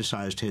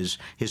criticized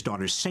his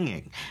daughter's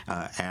singing,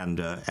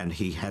 and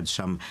he had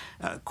some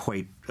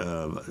quite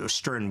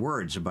stern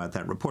words about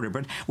that reporter.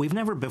 But we've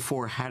never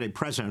before had a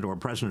president or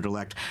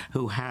president-elect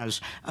who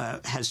has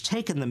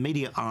taken the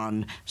media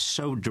on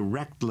so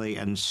directly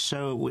and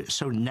so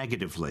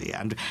negatively,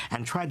 and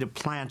tried to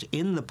plant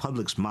in the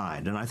public's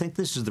mind. And I think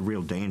this is the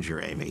real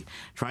danger, Amy,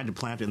 trying to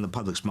plant in the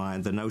public's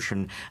mind the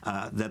notion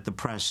that the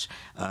press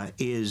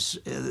is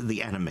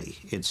the enemy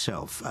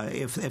itself.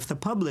 If the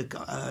public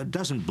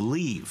doesn't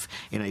believe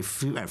in a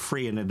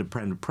free and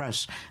independent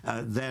press,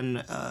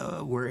 then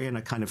we're in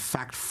a kind of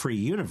fact-free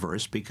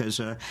universe,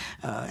 because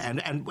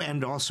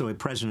and also a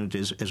president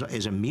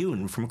is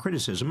immune from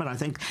criticism, and I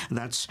think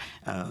that's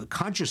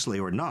consciously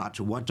or not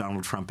what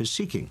Donald Trump is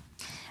seeking.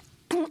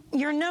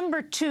 Your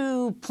number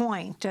 2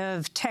 point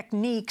of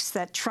techniques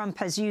that Trump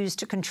has used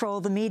to control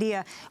the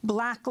media: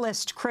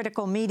 blacklist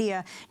critical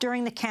media.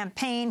 During the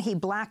campaign, he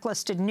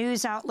blacklisted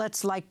news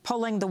outlets like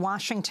pulling the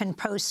Washington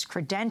Post's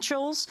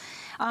credentials.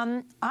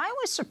 I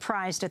was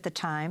surprised at the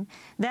time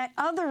that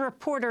other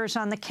reporters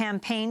on the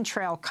campaign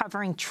trail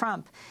covering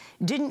Trump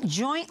didn't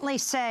jointly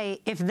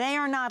say, if they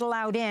are not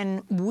allowed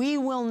in, we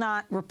will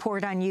not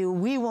report on you,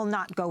 we will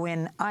not go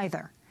in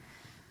either.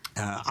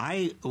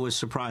 I was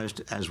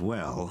surprised as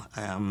well,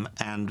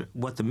 and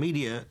what the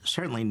media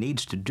certainly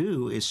needs to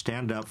do is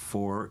stand up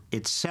for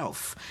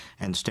itself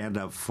and stand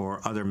up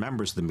for other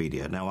members of the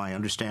media. Now, I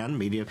understand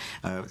media,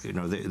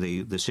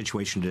 the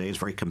situation today is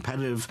very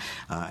competitive,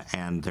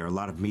 and there are a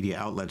lot of media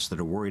outlets that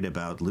are worried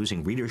about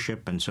losing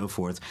readership and so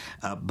forth,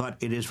 but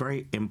it is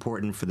very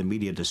important for the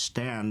media to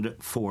stand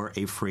for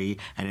a free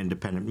and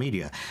independent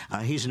media.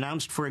 He's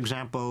announced, for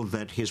example,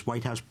 that his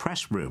White House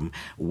press room,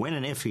 when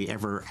and if he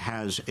ever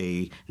has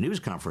a news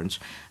conference,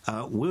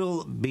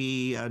 will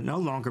be no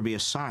longer be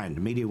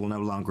assigned. Media will no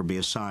longer be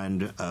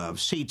assigned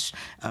seats.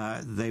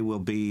 They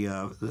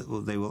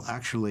will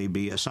actually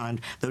be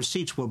assigned. Those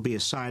seats will be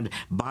assigned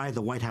by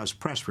the White House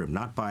press room,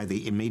 not by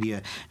the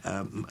media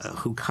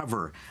who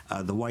cover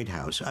the White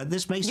House.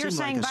 This may seem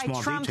like a small detail. You're saying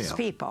by Trump's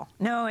people.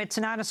 No, it's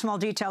not a small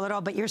detail at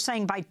all. But you're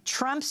saying by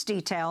Trump's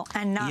detail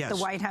and not the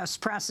White House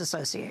Press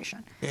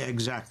Association.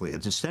 Exactly.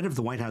 It's instead of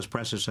the White House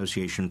Press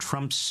Association,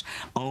 Trump's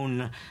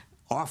own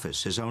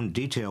office, his own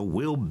detail,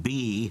 will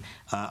be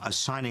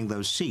assigning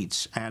those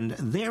seats. And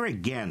there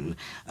again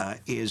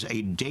is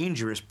a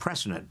dangerous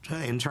precedent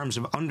in terms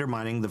of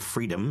undermining the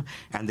freedom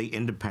and the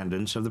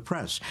independence of the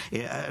press.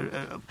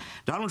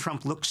 Donald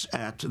Trump looks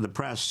at the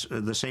press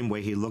the same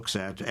way he looks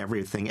at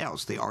everything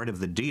else, the art of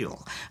the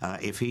deal.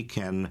 If he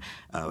can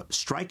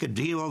strike a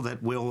deal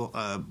that will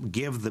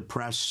give the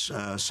press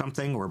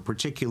something, or a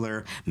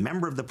particular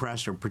member of the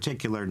press or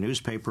particular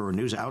newspaper or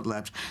news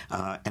outlet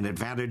an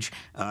advantage,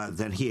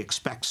 then he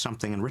expects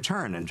something in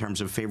return in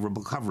terms of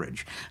favorable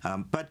coverage.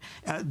 But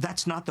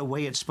that's not the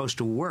way it's supposed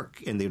to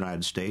work in the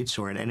United States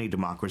or in any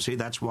democracy.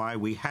 That's why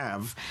we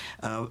have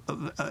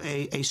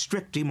a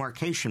strict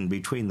demarcation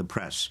between the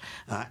press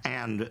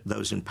and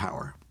those in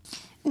power.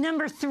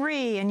 Number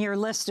 3 in your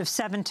list of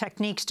 7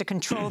 techniques to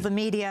control the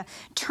media,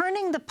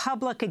 turning the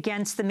public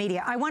against the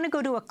media. I want to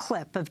go to a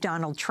clip of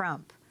Donald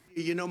Trump.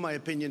 You know my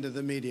opinion of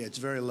the media. It's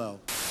very low.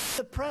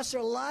 The press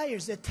are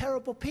liars. They're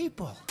terrible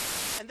people.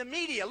 And the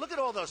media, look at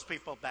all those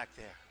people back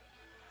there.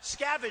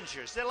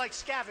 Scavengers. They're like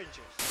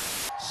scavengers.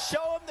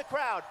 Show them the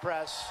crowd,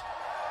 press.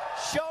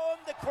 Show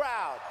them the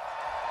crowd.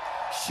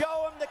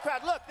 Show them the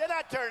crowd. Look, they're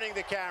not turning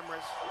the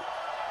cameras.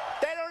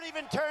 They don't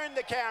even turn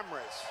the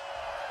cameras.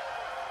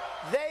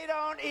 They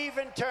don't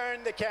even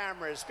turn the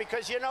cameras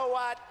because you know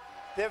what?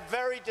 They're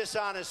very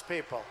dishonest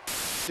people.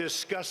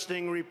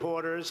 Disgusting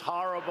reporters,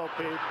 horrible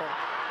people.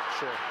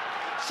 Sure.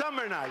 Some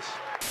are nice.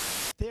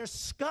 They're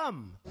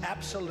scum.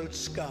 Absolute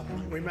scum.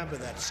 Remember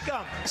that.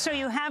 Scum. So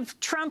you have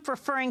Trump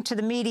referring to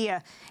the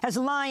media as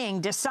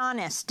lying,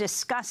 dishonest,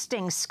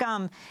 disgusting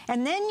scum.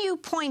 And then you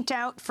point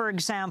out, for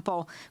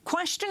example,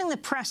 questioning the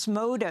press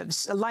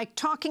motives, like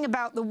talking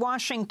about the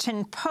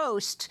Washington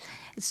Post's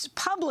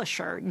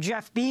publisher,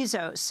 Jeff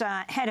Bezos,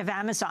 head of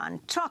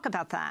Amazon. Talk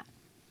about that.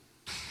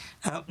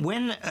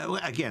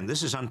 Again,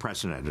 this is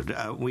unprecedented.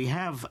 We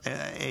have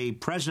a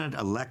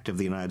president-elect of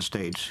the United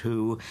States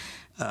who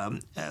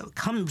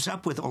comes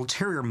up with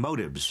ulterior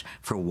motives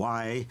for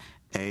why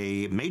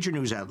a major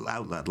news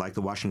outlet like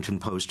the Washington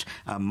Post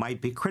might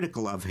be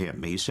critical of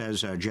him. He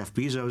says Jeff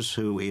Bezos,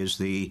 who is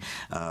the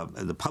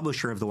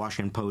publisher of the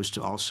Washington Post,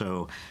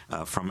 also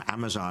from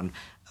Amazon,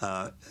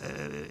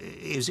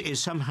 is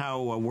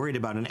somehow worried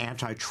about an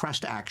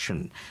antitrust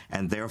action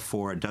and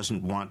therefore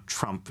doesn't want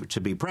Trump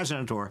to be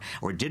president, or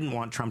didn't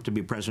want Trump to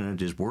be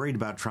president, is worried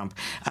about Trump.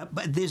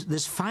 But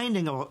this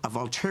finding of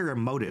ulterior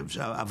motives,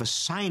 of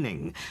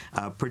assigning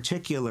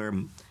particular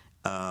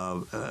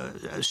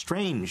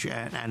strange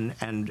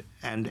and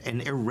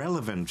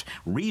irrelevant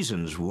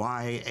reasons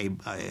why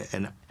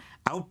an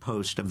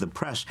outpost of the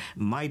press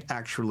might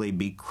actually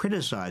be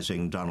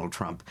criticizing Donald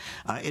Trump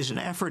is an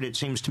effort, it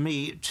seems to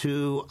me,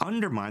 to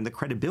undermine the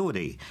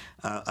credibility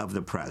of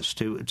the press,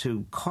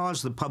 to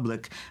cause the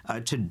public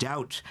to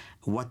doubt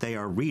what they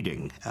are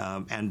reading.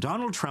 And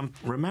Donald Trump,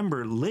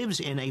 remember, lives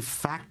in a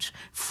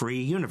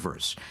fact-free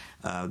universe.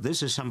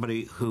 This is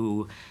somebody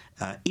who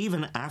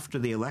even after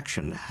the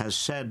election, has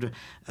said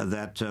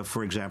that,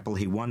 for example,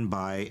 he won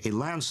by a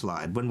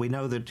landslide, when we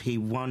know that he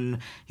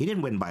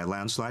didn't win by a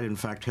landslide. In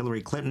fact,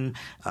 Hillary Clinton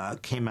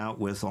came out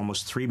with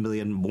almost 3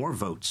 million more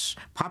votes,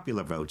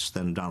 popular votes,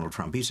 than Donald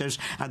Trump. He says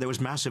there was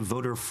massive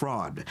voter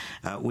fraud.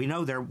 We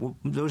know there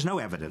was no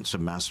evidence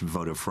of massive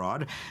voter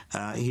fraud.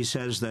 He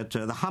says that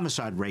the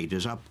homicide rate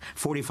is up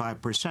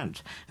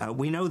 45%.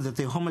 We know that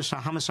the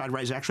homicide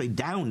rate is actually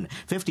down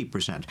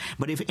 50%.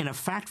 But if in a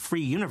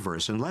fact-free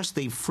universe, unless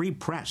the free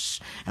press,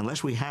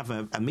 unless we have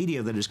a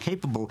media that is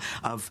capable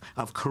of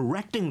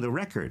correcting the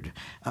record,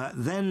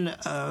 then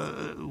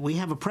we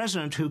have a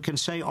president who can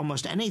say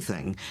almost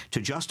anything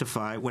to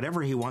justify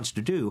whatever he wants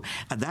to do.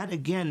 That,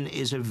 again,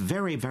 is a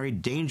very, very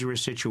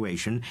dangerous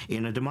situation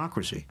in a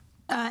democracy.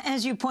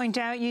 As you point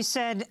out, you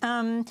said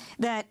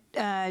that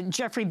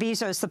Jeffrey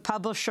Bezos, the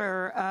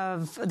publisher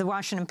of the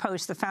Washington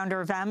Post, the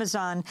founder of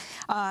Amazon,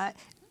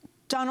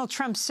 Donald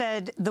Trump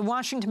said the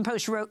Washington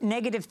Post wrote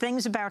negative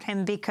things about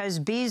him because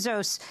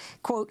Bezos,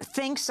 quote,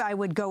 thinks I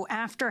would go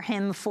after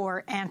him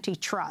for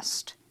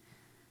antitrust.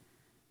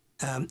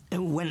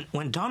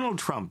 When Donald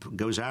Trump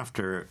goes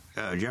after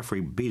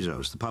Jeffrey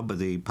Bezos,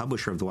 the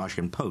publisher of the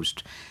Washington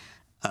Post,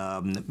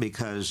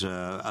 because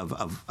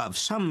of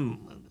some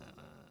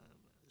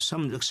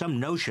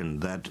notion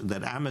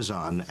that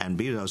Amazon and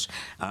Bezos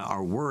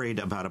are worried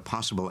about a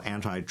possible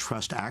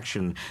antitrust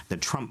action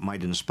that Trump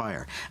might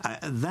inspire.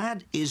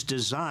 That is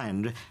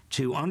designed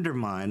to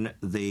undermine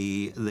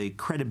the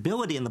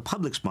credibility in the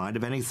public's mind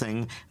of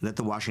anything that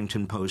the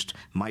Washington Post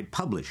might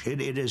publish.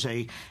 It is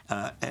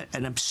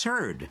an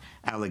absurd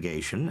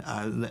allegation.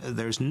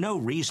 There's no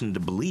reason to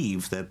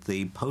believe that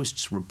the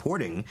Post's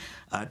reporting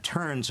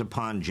turns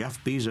upon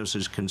Jeff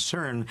Bezos's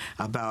concern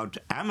about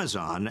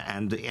Amazon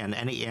and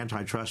any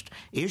antitrust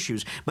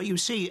issues. But you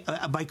see,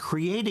 by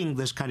creating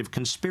this kind of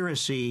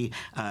conspiracy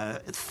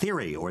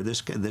theory or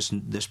this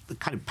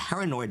kind of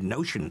paranoid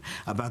notion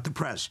about the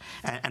press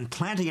and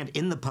planting it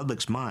in the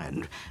public's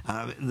mind,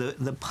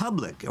 the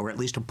public, or at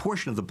least a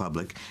portion of the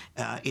public,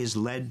 is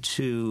led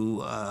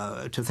to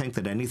think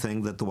that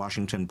anything that the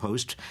Washington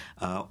Post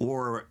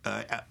or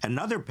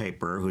another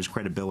paper whose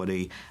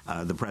credibility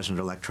the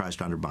president-elect tries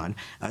to undermine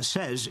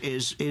says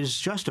is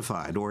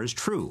justified or is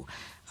true.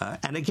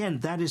 And again,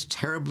 that is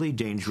terribly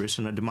dangerous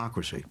in a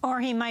democracy.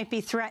 Or he might be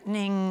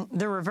threatening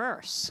the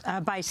reverse.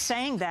 By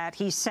saying that,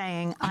 he's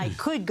saying, I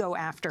could go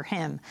after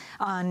him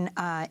on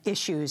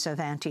issues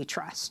of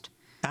antitrust.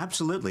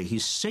 Absolutely.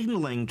 He's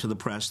signaling to the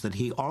press that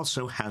he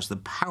also has the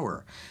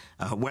power,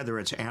 whether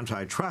it's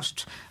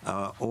antitrust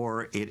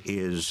or it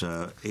is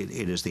the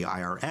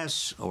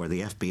IRS or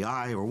the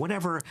FBI or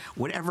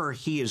whatever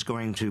he is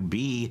going to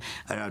be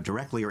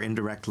directly or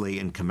indirectly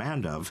in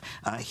command of.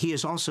 He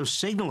is also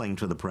signaling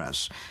to the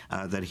press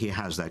that he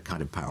has that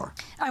kind of power.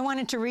 I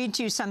wanted to read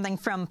to you something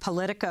from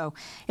Politico.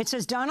 It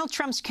says Donald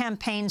Trump's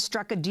campaign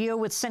struck a deal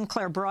with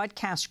Sinclair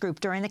Broadcast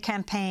Group during the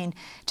campaign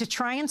to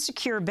try and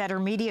secure better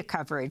media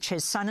coverage.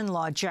 His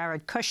son-in-law,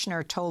 Jared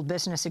Kushner, told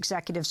business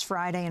executives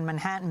Friday in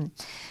Manhattan.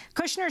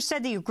 Kushner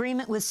said the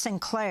agreement with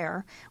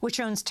Sinclair, which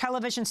owns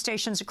television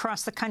stations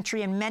across the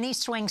country in many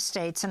swing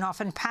states and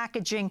often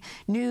packaging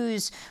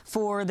news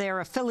for their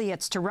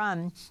affiliates to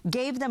run,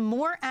 gave them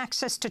more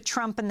access to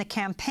Trump in the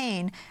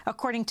campaign,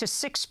 according to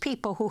 6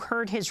 people who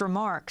heard his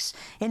remarks.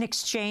 In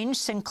exchange,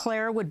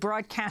 Sinclair would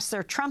broadcast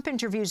their Trump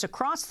interviews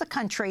across the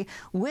country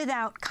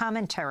without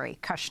commentary,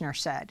 Kushner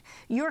said.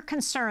 Your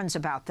concerns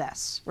about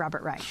this,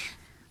 Robert Reich?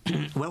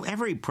 Well,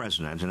 every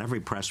president and every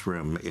press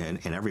room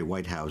in every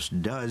White House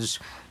does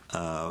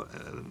have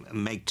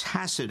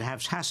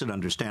tacit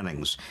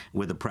understandings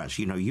with the press.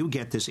 You know, you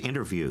get this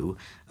interview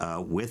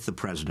with the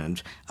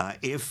president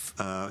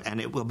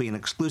and it will be an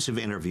exclusive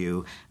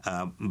interview,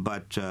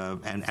 but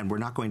we're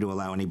not going to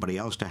allow anybody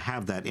else to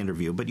have that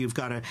interview. But you've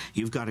got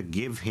to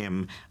give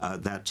him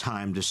that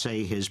time to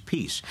say his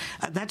piece.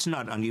 That's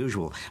not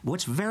unusual.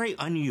 What's very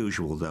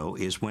unusual, though,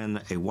 is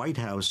when a White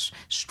House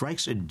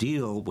strikes a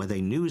deal with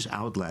a news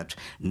outlet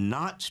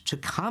not to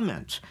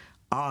comment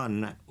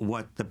on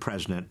what the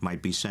president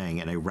might be saying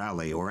in a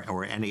rally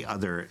or any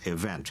other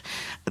event.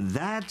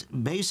 That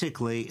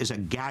basically is a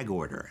gag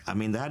order. I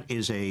mean, that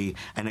is an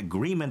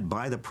agreement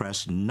by the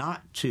press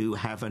not to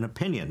have an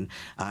opinion,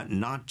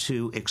 not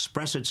to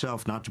express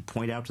itself, not to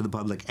point out to the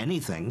public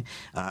anything,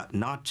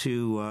 not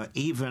to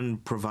even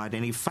provide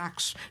any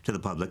facts to the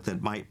public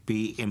that might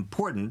be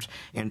important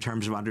in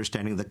terms of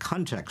understanding the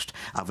context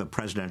of a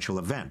presidential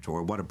event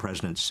or what a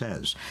president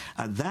says.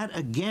 That,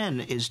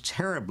 again, is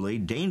terribly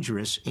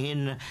dangerous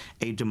in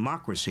a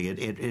democracy.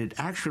 It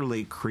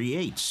actually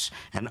creates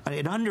and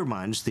it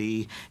undermines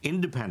the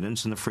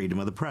independence and the freedom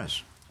of the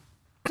press.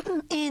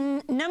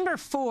 In number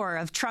 4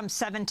 of Trump's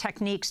 7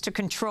 techniques to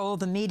control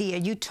the media,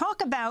 you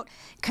talk about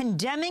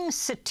condemning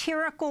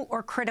satirical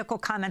or critical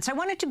comments. I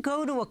wanted to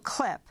go to a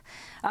clip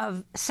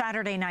of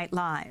Saturday Night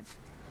Live.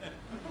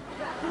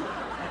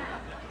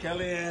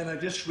 Kellyanne, I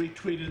just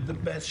retweeted the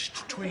best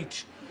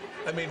tweet.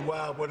 I mean,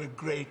 wow, what a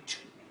great,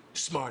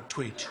 smart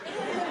tweet.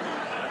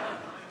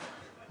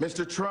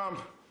 Mr.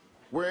 Trump,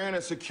 we're in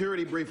a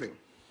security briefing.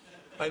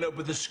 I know,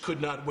 but this could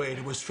not wait.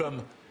 It was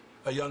from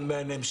a young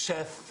man named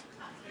Seth.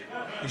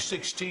 He's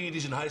 16,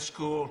 he's in high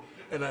school,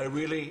 and I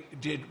really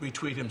did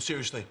retweet him.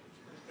 Seriously.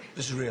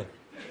 This is real.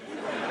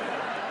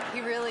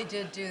 He really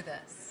did do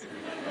this.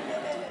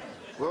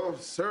 Well,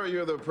 sir,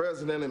 you're the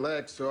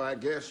president-elect, so I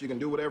guess you can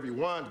do whatever you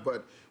want,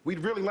 but we'd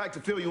really like to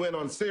fill you in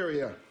on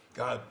Syria.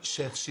 God,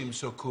 Seth seems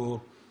so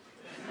cool.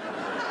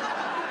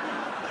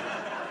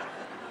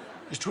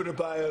 His Twitter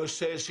bio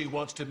says he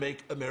wants to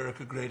make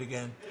America great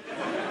again.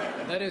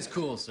 That is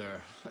cool, sir.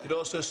 It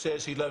also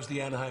says he loves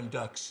the Anaheim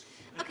Ducks.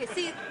 Okay,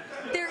 see,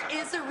 there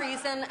is a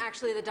reason,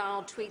 actually, that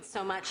Donald tweets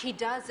so much. He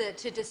does it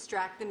to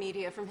distract the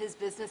media from his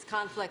business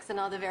conflicts and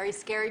all the very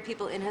scary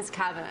people in his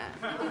cabinet.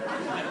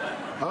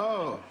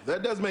 Oh,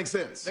 that does make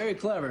sense. Very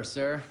clever,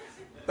 sir.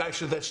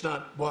 Actually, that's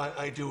not why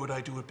I do it.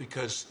 I do it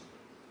because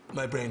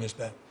my brain is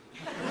bad.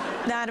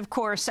 That, of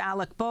course,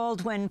 Alec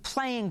Baldwin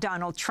playing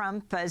Donald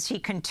Trump, as he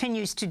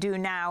continues to do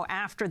now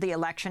after the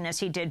election, as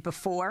he did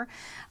before.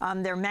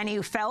 There are many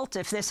who felt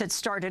if this had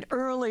started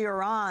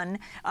earlier on,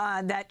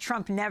 that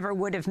Trump never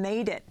would have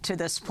made it to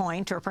this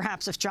point, or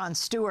perhaps if Jon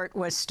Stewart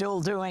was still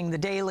doing The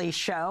Daily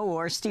Show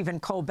or Stephen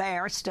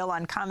Colbert still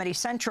on Comedy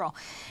Central.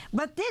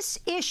 But this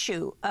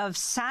issue of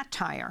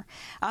satire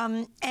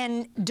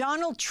and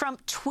Donald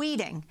Trump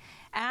tweeting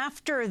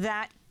after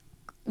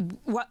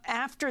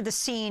the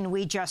scene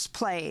we just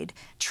played,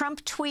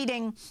 Trump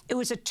tweeting, "It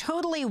was a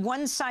totally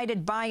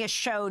one-sided bias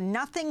show,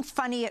 nothing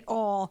funny at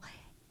all,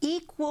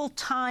 equal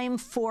time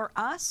for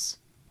us."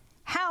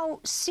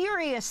 How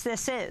serious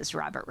this is,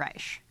 Robert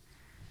Reich?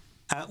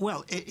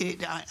 Well,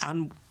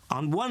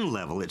 on one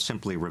level, it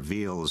simply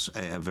reveals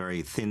a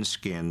very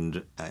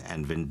thin-skinned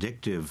and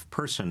vindictive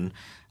person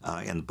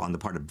on the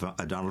part of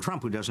Donald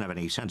Trump, who doesn't have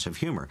any sense of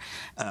humor.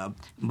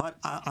 But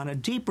on a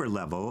deeper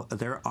level,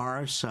 there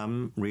are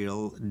some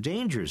real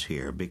dangers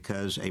here,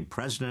 because a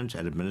president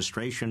and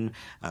administration,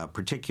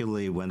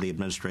 particularly when the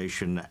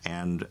administration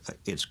and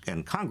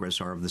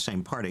Congress are of the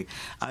same party,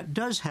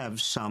 does have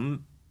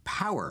some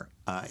power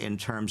in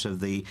terms of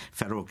the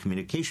Federal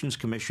Communications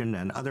Commission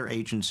and other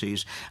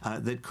agencies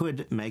that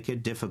could make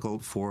it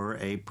difficult for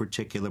a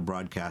particular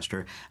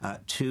broadcaster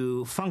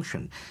to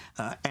function.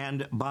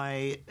 And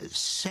by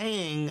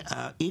saying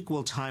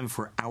equal time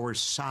for our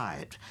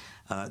side,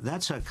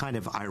 that's a kind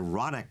of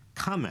ironic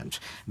comment,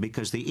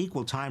 because the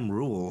equal time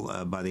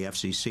rule by the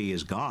FCC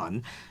is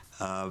gone.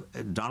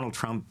 Donald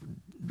Trump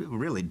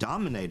really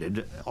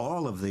dominated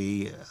all of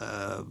the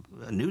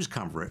news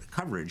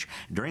coverage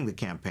during the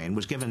campaign,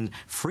 was given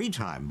free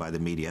time by the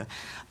media.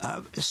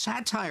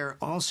 Satire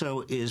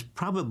also is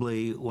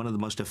probably one of the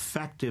most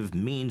effective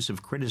means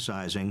of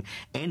criticizing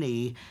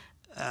any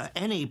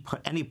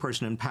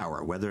person in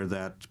power, whether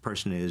that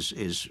person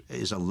is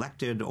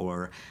elected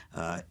or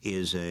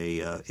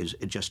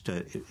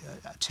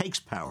takes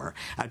power.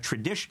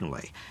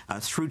 Traditionally,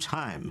 through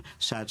time,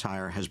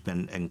 satire has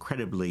been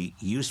incredibly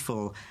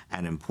useful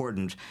and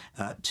important.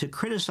 To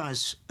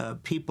criticize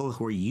people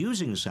who are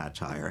using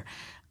satire,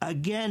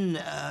 again,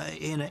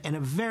 in a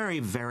very,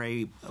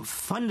 very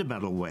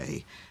fundamental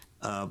way,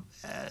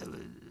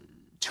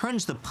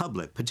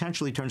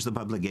 potentially turns the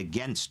public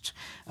against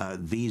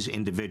these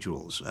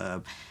individuals.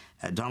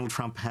 Donald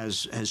Trump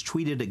has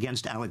tweeted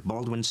against Alec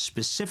Baldwin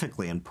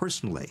specifically and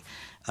personally.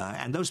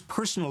 And those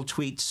personal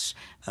tweets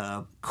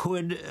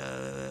could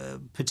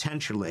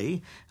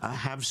potentially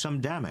have some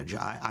damage.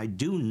 I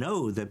do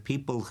know that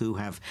people who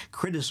have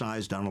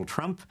criticized Donald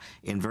Trump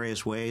in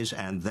various ways,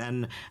 and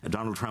then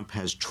Donald Trump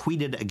has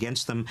tweeted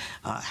against them,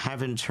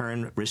 have in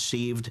turn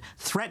received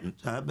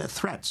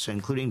threats,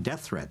 including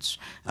death threats,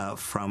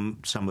 from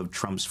some of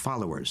Trump's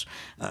followers.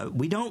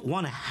 We don't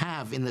want to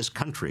have in this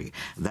country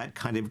that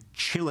kind of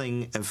chilling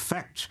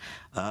effect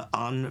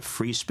on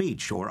free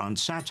speech or on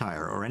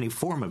satire or any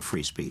form of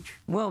free speech.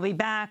 We'll be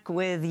back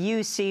with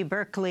UC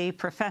Berkeley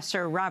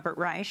professor Robert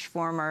Reich,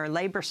 former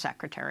labor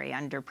secretary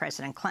under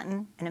President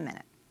Clinton, in a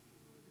minute.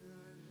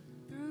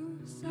 Through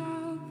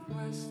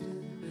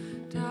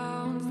southwestern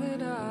towns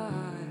that I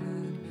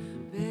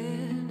had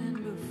been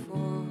in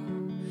before,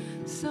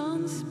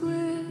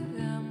 sun-split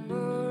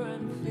amber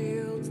and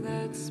fields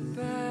that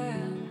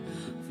span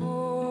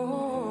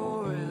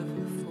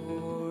forever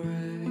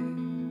foray.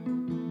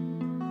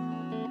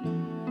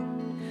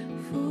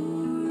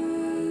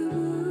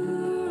 Forever,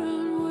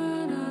 and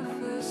when I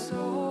first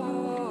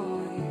saw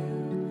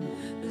you,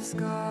 the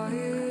sky,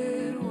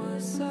 it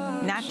was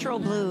such Natural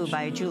Blue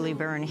by Julie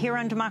Byrne. Here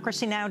on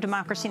Democracy Now!,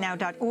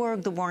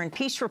 democracynow.org, The War and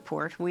Peace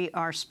Report. We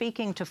are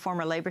speaking to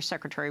former Labor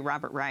Secretary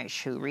Robert Reich,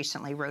 who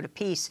recently wrote a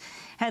piece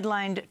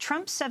headlined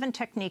Trump's 7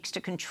 Techniques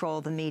to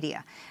Control the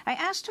Media. I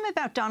asked him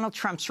about Donald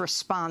Trump's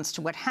response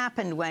to what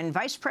happened when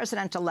Vice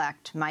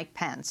President-elect Mike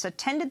Pence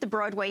attended the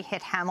Broadway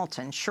hit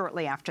Hamilton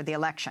shortly after the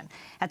election.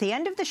 At the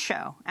end of the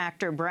show,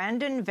 actor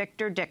Brandon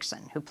Victor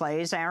Dixon, who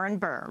plays Aaron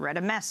Burr, read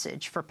a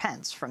message for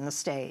Pence from the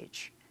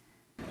stage.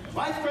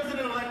 Vice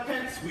President-elect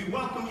Pence, we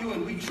welcome you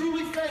and we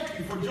truly thank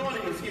you for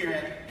joining us here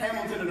at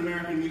Hamilton, an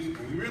American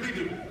Musical. We really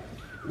do.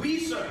 We,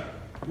 sir,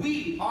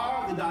 we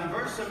are the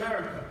diverse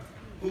America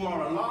who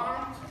are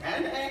alarmed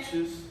and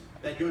anxious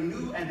that your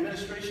new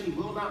administration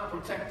will not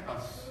protect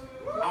us,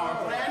 our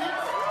planet,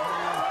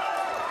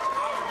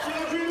 our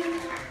children,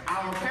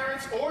 our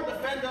parents, or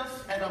defend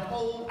us and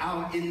uphold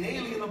our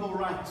inalienable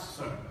rights,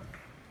 sir.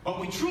 But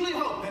we truly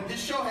hope that this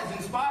show has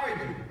inspired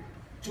you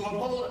to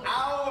uphold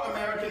our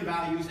American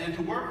values and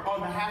to work on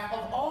behalf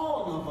of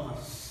all of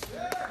us.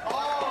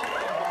 All of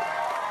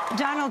us.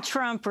 Donald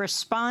Trump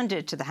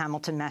responded to the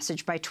Hamilton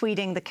message by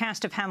tweeting, "The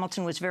cast of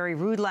Hamilton was very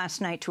rude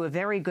last night to a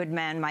very good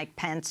man, Mike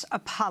Pence.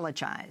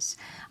 Apologize."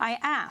 I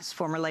asked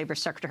former Labor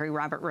Secretary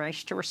Robert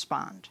Reich to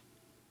respond.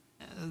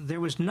 There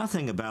was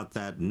nothing about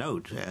that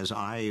note, as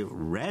I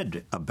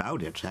read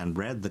about it and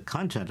read the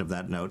content of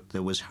that note,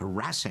 that was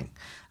harassing.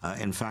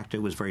 In fact,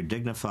 it was very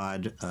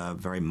dignified,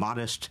 very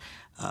modest.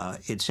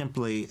 It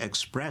simply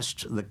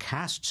expressed the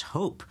cast's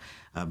hope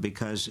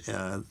because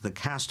the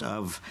cast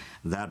of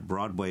that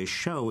Broadway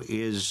show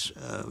is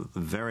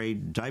very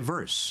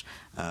diverse,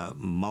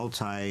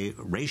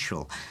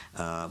 multiracial,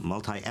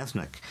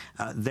 multi-ethnic.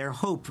 Their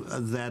hope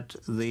that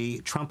the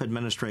Trump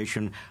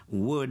administration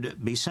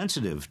would be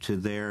sensitive to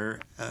their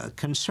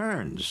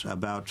concerns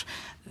about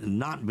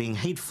not being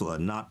hateful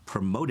and not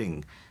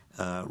promoting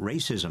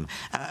racism.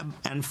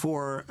 And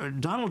for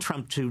Donald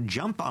Trump to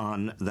jump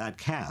on that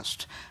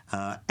cast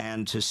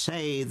and to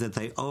say that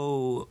they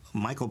owe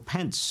Michael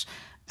Pence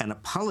an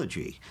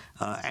apology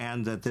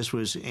and that this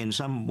was in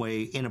some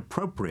way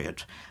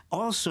inappropriate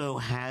also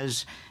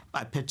has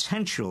a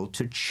potential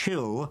to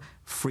chill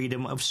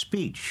freedom of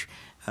speech.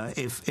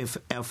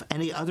 If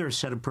any other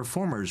set of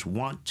performers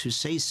want to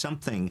say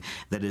something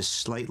that is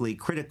slightly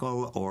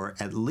critical or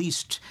at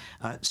least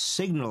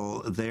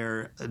signal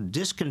their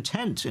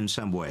discontent in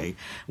some way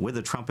with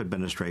the Trump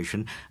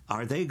administration,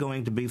 are they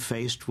going to be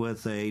faced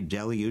with a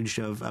deluge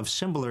of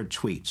similar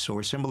tweets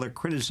or similar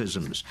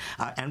criticisms?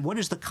 And what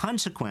is the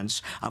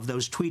consequence of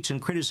those tweets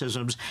and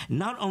criticisms,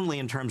 not only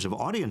in terms of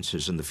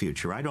audiences in the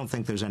future? I don't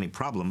think there's any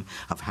problem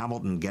of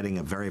Hamilton getting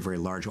a very, very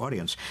large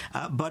audience.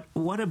 But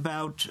what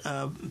about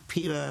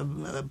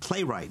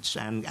playwrights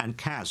and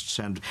casts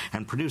and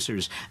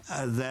producers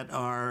that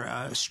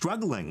are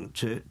struggling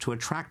to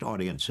attract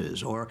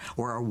audiences or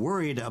are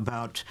worried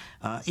about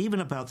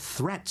even about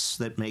threats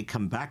that may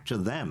come back to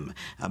them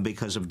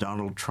because of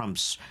Donald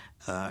Trump's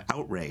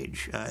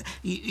outrage.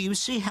 You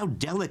see how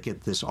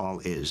delicate this all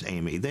is,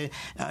 Amy.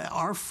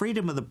 Our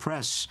freedom of the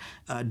press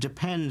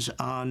depends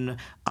on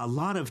a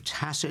lot of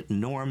tacit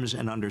norms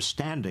and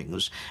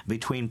understandings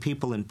between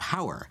people in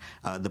power,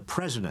 the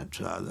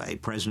president, a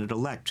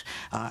president-elect,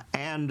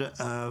 and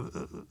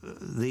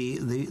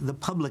the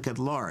public at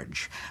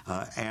large,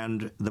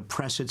 and the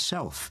press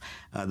itself.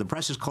 The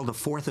press is called the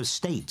fourth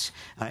estate.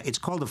 It's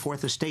called the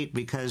fourth estate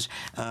because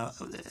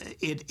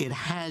it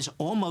has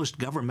almost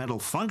governmental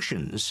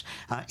functions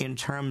in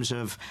terms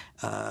of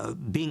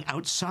being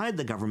outside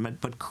the government,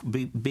 but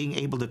being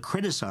able to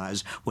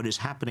criticize what is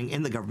happening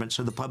in the government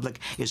so the public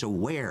is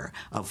aware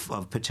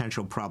of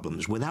potential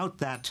problems. Without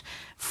that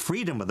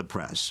freedom of the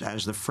press,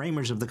 as the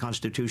framers of the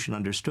Constitution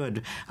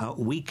understood,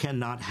 we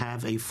cannot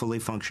have a fully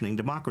functioning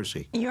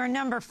democracy. Your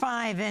number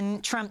 5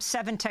 in Trump's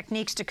 7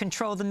 techniques to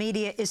control the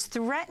media is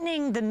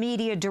threatening the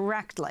media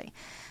directly.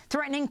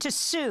 Threatening to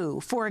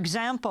sue, for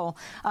example,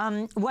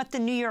 what the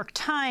New York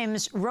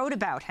Times wrote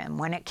about him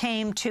when it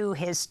came to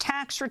his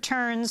tax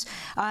returns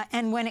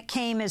and when it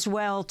came as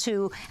well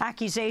to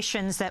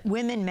accusations that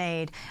women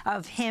made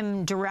of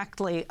him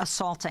directly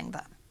assaulting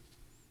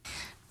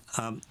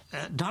them.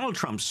 Donald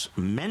Trump's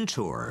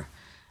mentor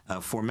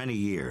for many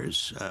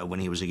years, when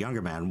he was a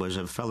younger man, was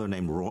a fellow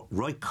named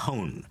Roy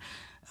Cohn.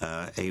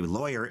 A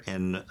lawyer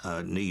in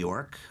New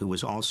York who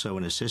was also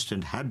an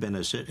assistant, had been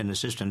an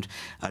assistant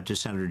to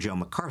Senator Joe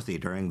McCarthy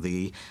during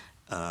the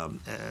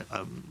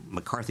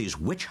McCarthy's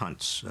witch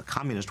hunts,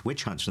 communist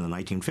witch hunts in the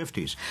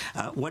 1950s.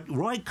 What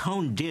Roy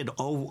Cohn did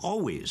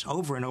always,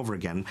 over and over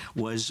again,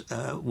 was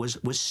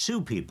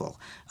sue people,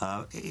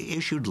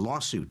 issued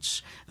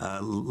lawsuits,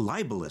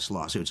 libelous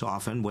lawsuits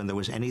often when there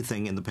was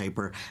anything in the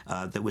paper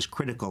that was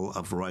critical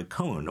of Roy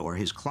Cohn or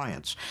his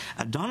clients.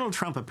 Donald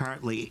Trump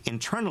apparently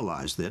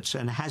internalized this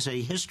and has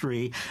a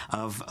history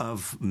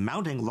of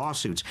mounting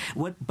lawsuits.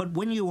 But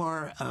when you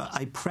are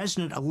a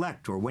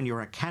president-elect or when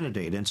you're a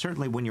candidate, and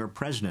certainly when you're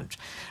a president,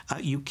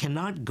 you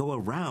cannot go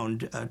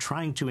around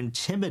trying to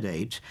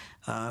intimidate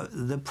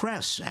the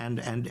press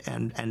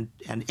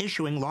and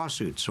issuing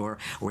lawsuits or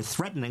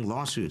threatening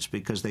lawsuits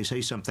because they say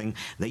something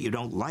that you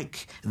don't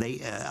like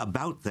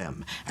about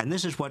them. And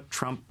this is what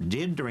Trump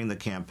did during the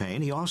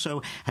campaign. He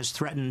also has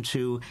threatened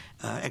to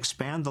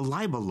expand the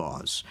libel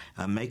laws,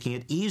 making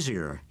it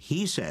easier,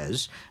 he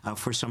says,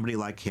 for somebody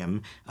like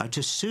him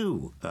to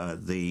sue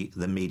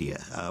the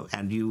media.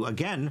 And you,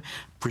 again,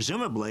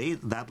 presumably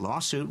that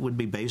lawsuit would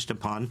be based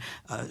upon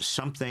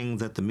something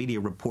that the media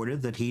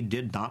reported that he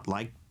did not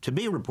like to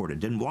be reported,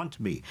 didn't want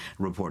to be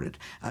reported.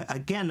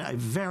 Again, a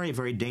very,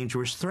 very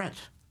dangerous threat.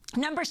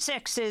 Number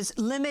 6 is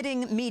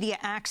limiting media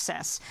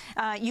access.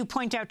 You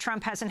point out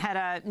Trump hasn't had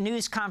a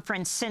news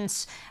conference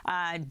since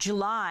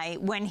July,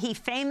 when he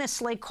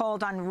famously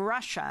called on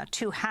Russia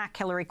to hack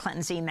Hillary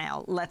Clinton's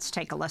email. Let's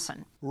take a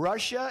listen.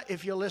 Russia,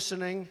 if you're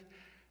listening,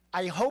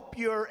 I hope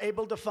you're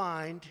able to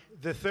find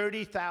the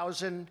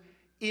 30,000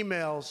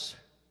 emails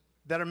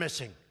that are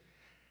missing.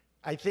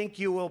 I think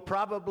you will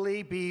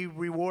probably be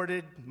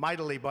rewarded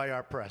mightily by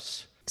our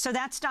press. So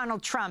that's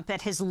Donald Trump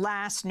at his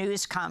last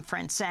news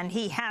conference, and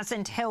he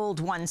hasn't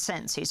held one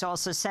since. He's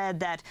also said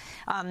that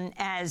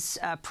as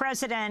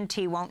president,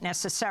 he won't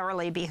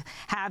necessarily be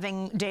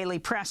having daily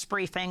press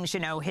briefings, you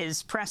know,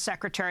 his press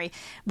secretary.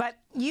 But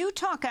you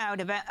talk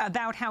out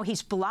about how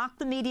he's blocked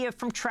the media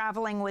from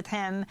traveling with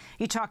him.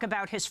 You talk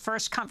about his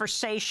first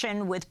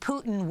conversation with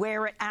Putin,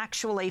 where it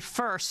actually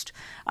first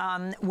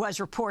was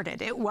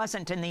reported. It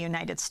wasn't in the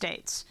United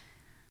States.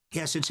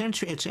 Yes, it's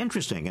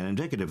interesting and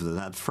indicative that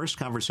that first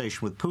conversation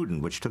with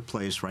Putin, which took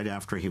place right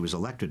after he was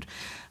elected,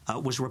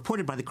 was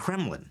reported by the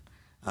Kremlin.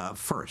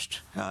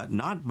 first,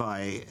 not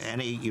by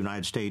any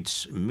United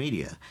States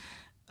media.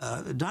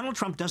 Donald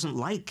Trump doesn't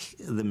like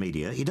the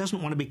media. He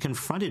doesn't want to be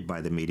confronted by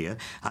the media.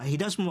 He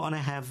doesn't want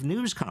to have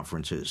news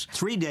conferences.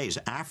 3 days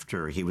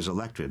after he was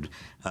elected,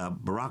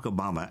 Barack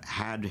Obama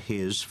had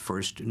his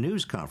first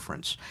news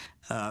conference.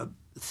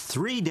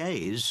 3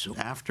 days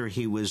after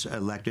he was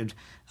elected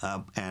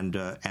and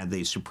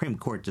the Supreme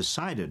Court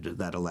decided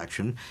that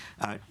election,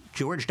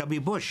 George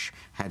W. Bush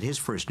had his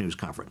first news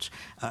conference.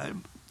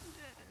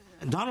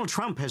 Donald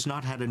Trump has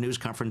not had a news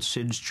conference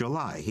since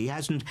July. He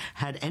hasn't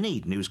had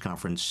any news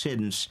conference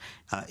since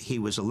he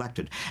was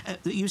elected.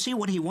 You see,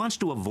 what he wants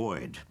to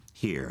avoid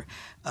here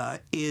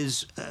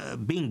is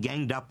being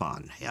ganged up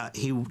on.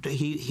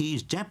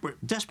 He's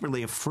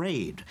desperately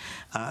afraid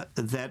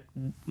that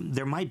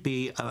there might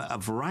be a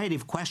variety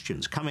of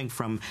questions coming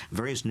from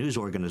various news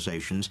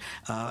organizations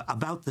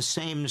about the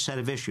same set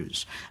of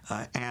issues,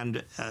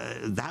 and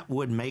that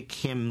would make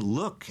him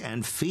look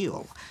and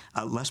feel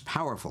less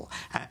powerful.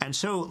 And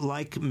so,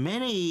 like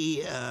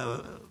many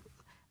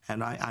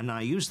and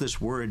I use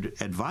this word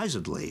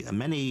advisedly,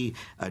 many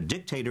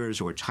dictators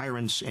or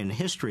tyrants in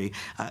history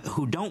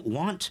who don't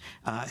want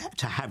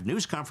to have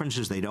news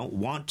conferences, they don't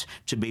want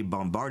to be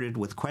bombarded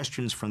with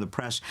questions from the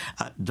press.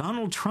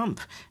 Donald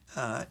Trump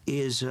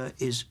is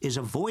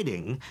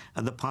avoiding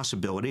the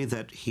possibility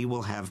that he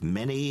will have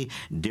many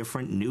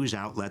different news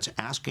outlets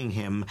asking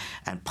him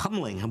and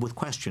pummeling him with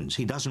questions.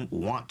 He doesn't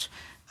want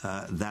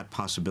that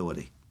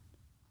possibility.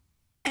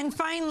 And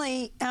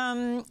finally,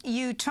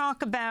 you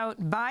talk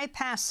about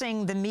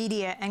bypassing the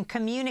media and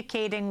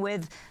communicating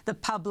with the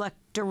public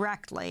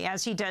directly,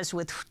 as he does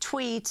with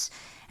tweets,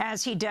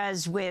 as he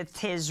does with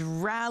his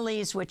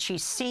rallies, which he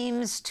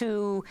seems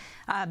to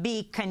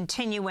be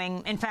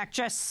continuing. In fact,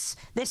 just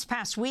this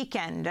past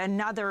weekend,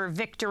 another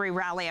victory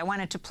rally. I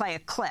wanted to play a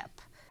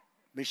clip.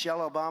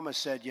 Michelle Obama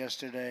said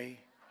yesterday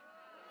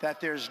that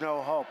there's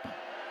no hope.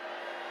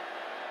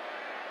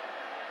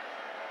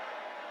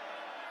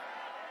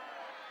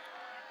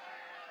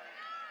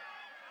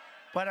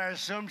 But I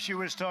assume she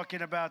was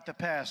talking about the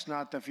past,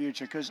 not the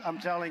future, because I'm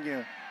telling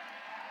you,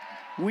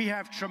 we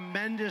have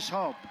tremendous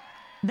hope.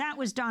 That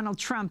was Donald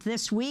Trump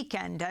this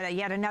weekend at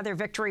yet another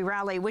victory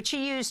rally, which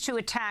he used to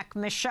attack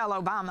Michelle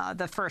Obama,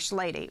 the First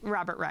Lady.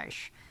 Robert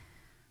Reich.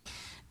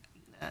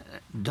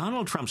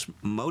 Donald Trump's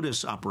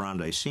modus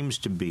operandi seems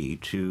to be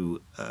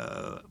to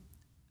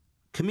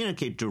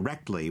communicate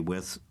directly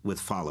with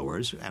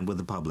followers and with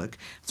the public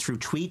through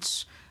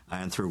tweets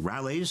and through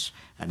rallies,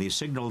 and he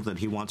signaled that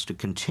he wants to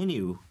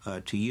continue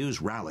to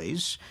use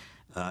rallies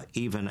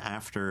even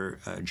after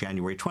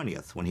January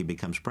 20th, when he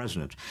becomes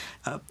president.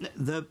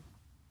 The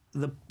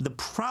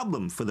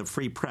problem for the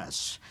free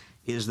press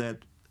is that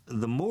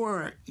the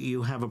more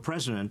you have a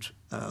president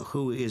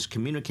who is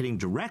communicating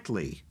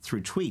directly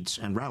through tweets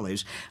and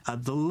rallies,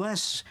 the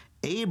less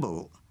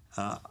able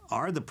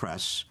are the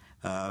press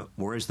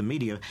or is the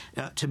media,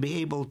 to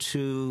be able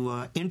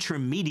to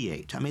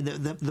intermediate. I mean,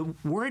 the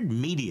word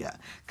media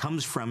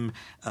comes from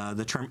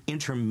the term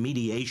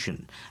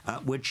intermediation,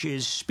 which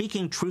is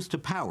speaking truth to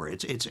power.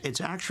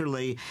 It's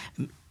actually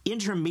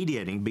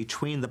intermediating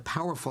between the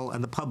powerful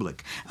and the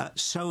public,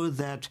 so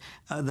that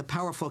the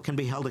powerful can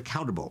be held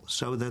accountable,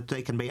 so that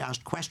they can be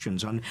asked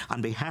questions on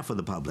behalf of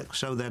the public,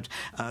 so that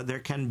there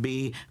can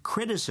be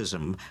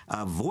criticism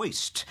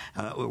voiced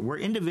where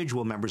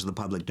individual members of the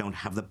public don't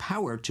have the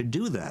power to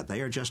do that.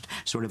 They are just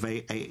sort of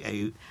a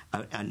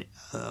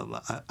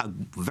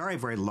very,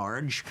 very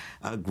large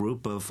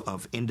group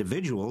of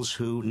individuals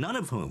who, none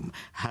of whom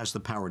has the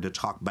power to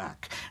talk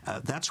back.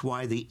 That's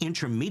why the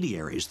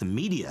intermediaries, the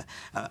media,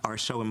 are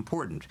so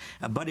important.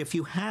 But if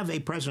you have a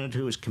president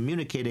who is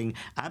communicating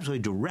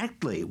absolutely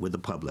directly with the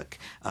public,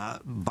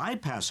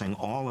 bypassing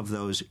all of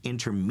those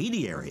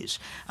intermediaries,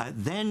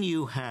 then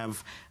you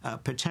have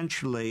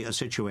potentially a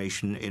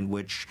situation in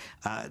which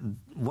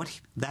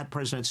what that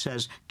president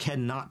says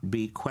cannot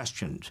be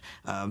questioned.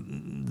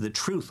 The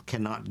truth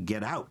cannot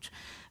get out.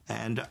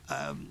 And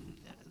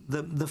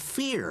the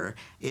fear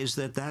is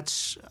that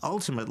that's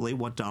ultimately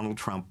what Donald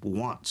Trump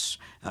wants,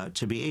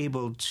 to be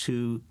able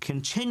to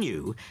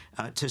continue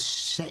to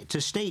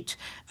state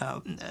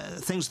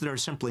things that are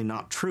simply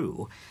not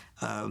true.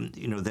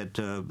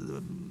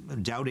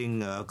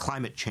 Doubting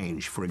climate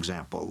change, for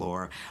example,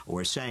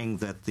 or saying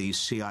that the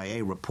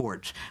CIA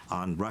report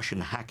on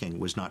Russian hacking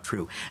was not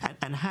true,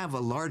 and have a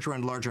larger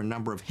and larger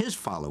number of his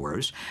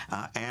followers,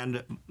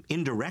 and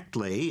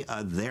indirectly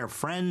their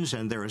friends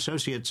and their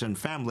associates and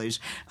families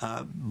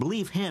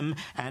believe him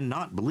and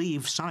not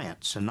believe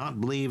science, and not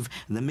believe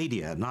the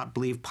media, not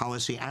believe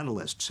policy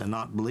analysts, and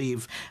not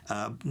believe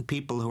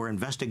people who are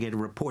investigative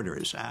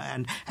reporters,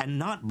 and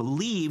not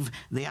believe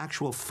the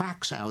actual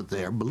facts out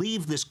there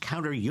believe this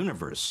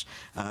counter-universe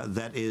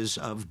that is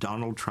of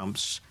Donald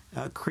Trump's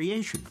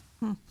creation.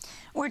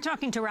 We're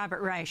talking to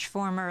Robert Reich,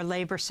 former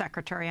Labor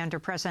Secretary under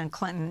President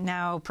Clinton,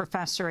 now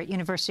professor at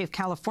University of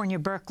California,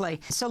 Berkeley.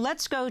 So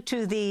let's go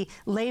to the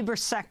Labor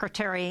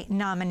Secretary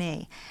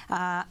nominee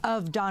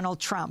of Donald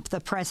Trump, the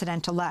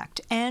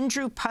president-elect,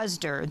 Andrew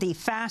Puzder, the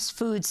fast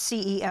food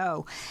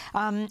CEO,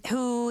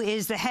 who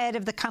is the head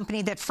of the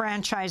company that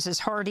franchises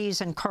Hardee's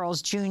and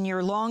Carl's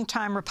Jr.,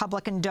 longtime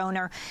Republican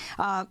donor,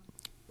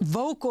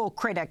 vocal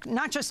critic,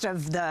 not just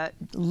of the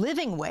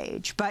living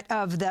wage, but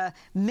of the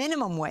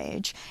minimum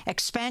wage,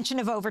 expansion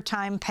of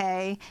overtime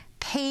pay,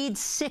 paid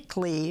sick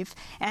leave,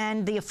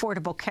 and the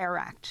Affordable Care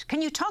Act.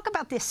 Can you talk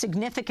about the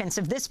significance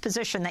of this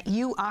position that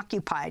you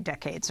occupied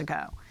decades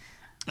ago?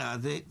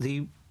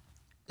 The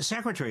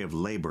Secretary of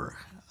Labor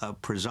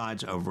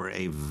presides over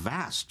a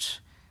vast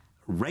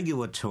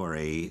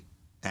regulatory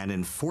and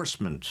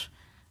enforcement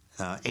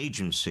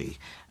agency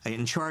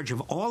in charge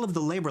of all of the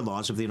labor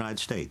laws of the United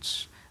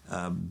States.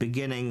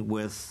 Beginning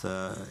with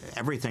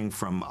everything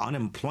from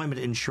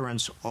unemployment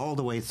insurance all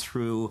the way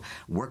through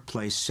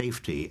workplace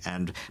safety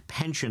and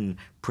pension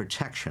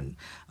protection,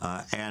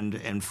 and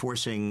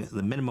enforcing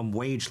the minimum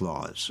wage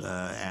laws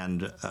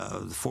and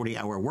the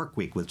 40-hour work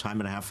week with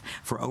time and a half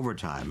for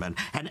overtime,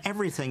 and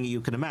everything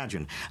you can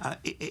imagine.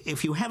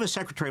 If you have a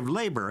Secretary of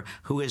Labor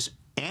who is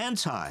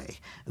anti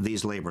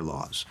these labor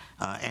laws,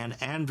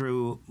 and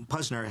Andrew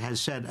Puzder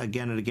has said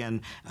again and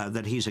again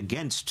that he's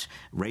against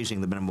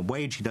raising the minimum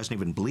wage. He doesn't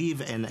even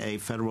believe in a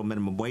federal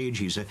minimum wage.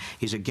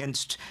 He's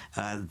against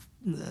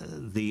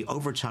the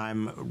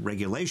overtime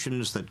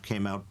regulations that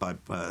came out by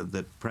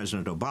that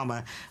President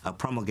Obama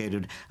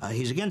promulgated.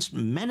 He's against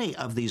many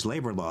of these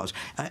labor laws.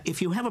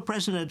 If you have a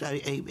president,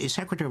 a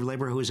Secretary of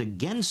Labor who is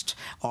against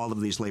all of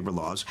these labor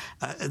laws,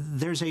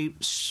 there's a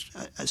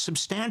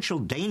substantial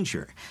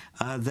danger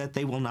that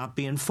they will not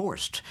be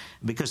enforced,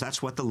 because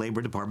that's what the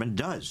Labor Department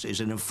does,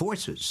 is it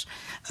enforces.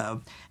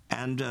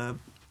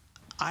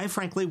 I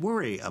frankly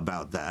worry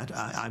about that.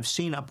 I've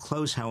seen up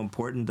close how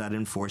important that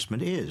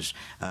enforcement is.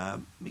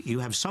 You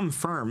have some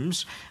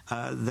firms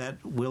that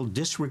will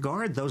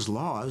disregard those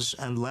laws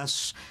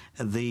unless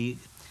the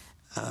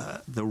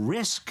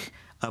risk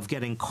of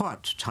getting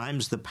caught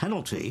times the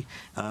penalty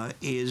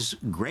is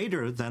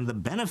greater than the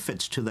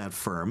benefits to that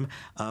firm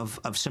of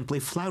simply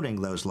flouting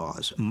those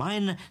laws.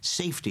 Mine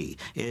safety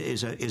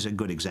is a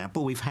good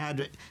example. We've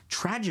had,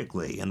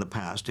 tragically in the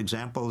past,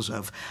 examples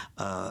of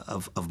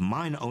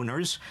mine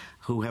owners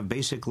who have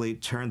basically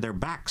turned their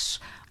backs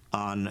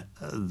on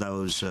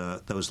those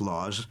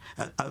laws.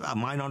 A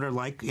mine owner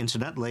like,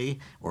 incidentally,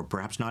 or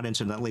perhaps not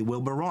incidentally,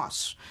 Wilbur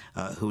Ross,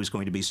 who is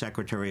going to be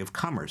Secretary of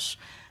Commerce.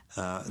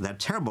 That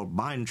terrible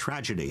mine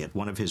tragedy at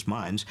one of his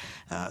mines,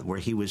 where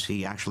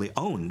he actually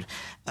owned.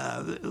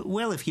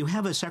 Well, if you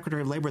have a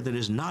Secretary of Labor that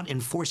is not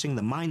enforcing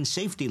the mine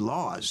safety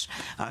laws,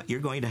 you're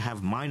going to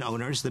have mine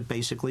owners that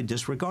basically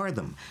disregard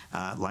them,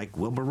 like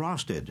Wilbur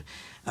Ross did.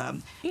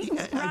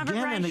 Robert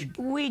Reich,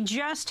 we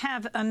just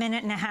have a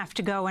minute and a half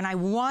to go, and I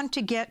want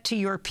to get to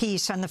your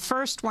piece on the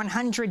first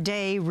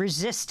 100-day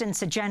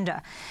resistance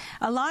agenda.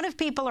 A lot of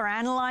people are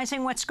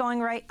analyzing what's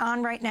going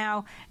on right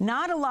now.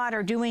 Not a lot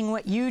are doing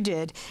what you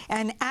did,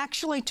 and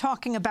actually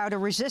talking about a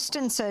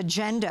resistance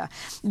agenda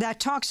that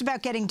talks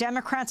about getting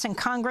Democrats in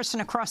Congress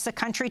and across the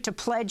country to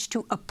pledge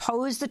to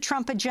oppose the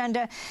Trump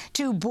agenda,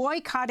 to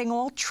boycotting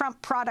all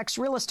Trump products,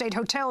 real estate,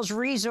 hotels,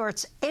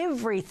 resorts,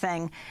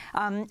 everything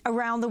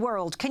around the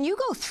world. Can you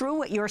go through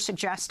what you're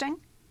suggesting?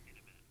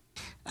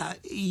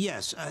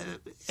 Yes.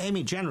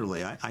 Amy,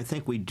 generally, I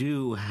think we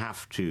do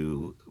have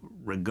to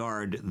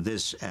regard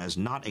this as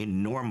not a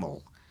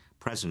normal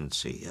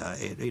presidency.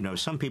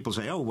 Some people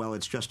say, oh, well,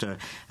 it's just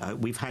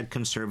we've had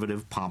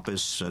conservative,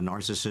 pompous,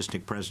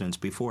 narcissistic presidents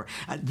before.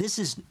 This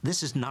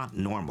is not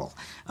normal.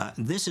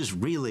 This is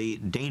really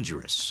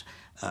dangerous.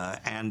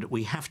 And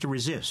we have to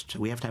resist.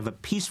 We have to have a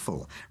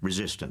peaceful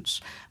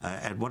resistance.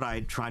 And what I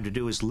tried to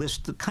do is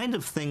list the kind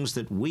of things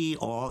that we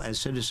all as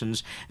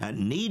citizens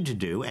need to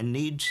do and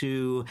need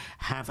to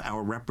have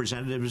our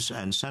representatives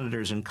and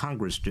senators in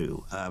Congress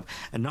do.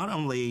 And not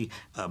only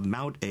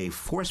mount a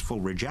forceful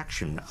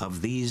rejection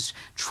of these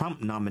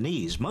Trump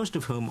nominees, most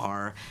of whom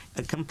are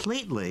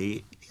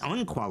completely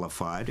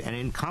unqualified and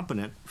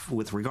incompetent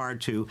with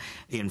regard to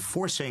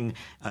enforcing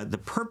the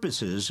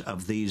purposes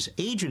of these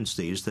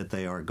agencies that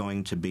they are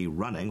going to be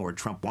running, or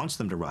Trump wants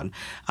them to run,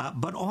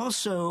 but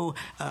also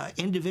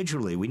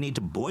individually. We need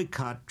to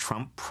boycott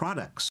Trump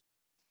products.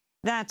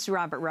 That's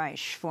Robert Reich,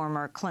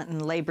 former Clinton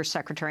Labor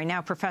Secretary,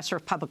 now professor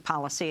of public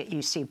policy at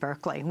UC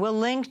Berkeley. We'll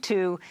link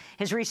to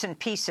his recent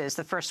pieces,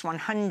 the first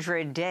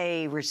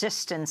 100-day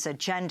resistance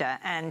agenda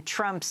and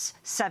Trump's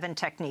 7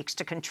 techniques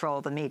to control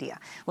the media.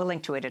 We'll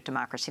link to it at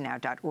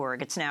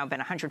DemocracyNow.org. It's now been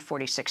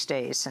 146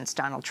 days since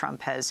Donald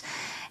Trump has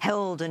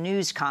held a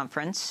news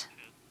conference.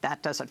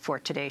 That does it for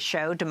today's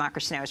show.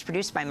 Democracy Now! Is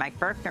produced by Mike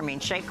Burke,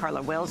 Nermeen Sheikh,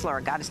 Carla Wills, Laura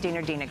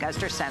Gottesdiener, Dina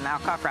Guzder, Sam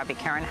Alcoff, Robbie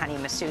Karen, Hani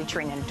Massoud,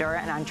 Tarina Nadura,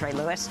 and Andre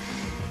Lewis.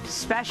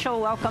 Special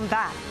welcome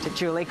back to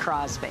Julie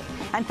Crosby.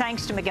 And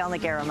thanks to Miguel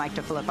Noguera, Mike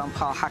DeFilippo, and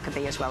Paul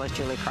Huckabee, as well as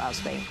Julie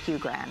Crosby, Hugh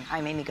Grant.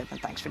 I'm Amy Goodman.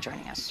 Thanks for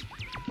joining us.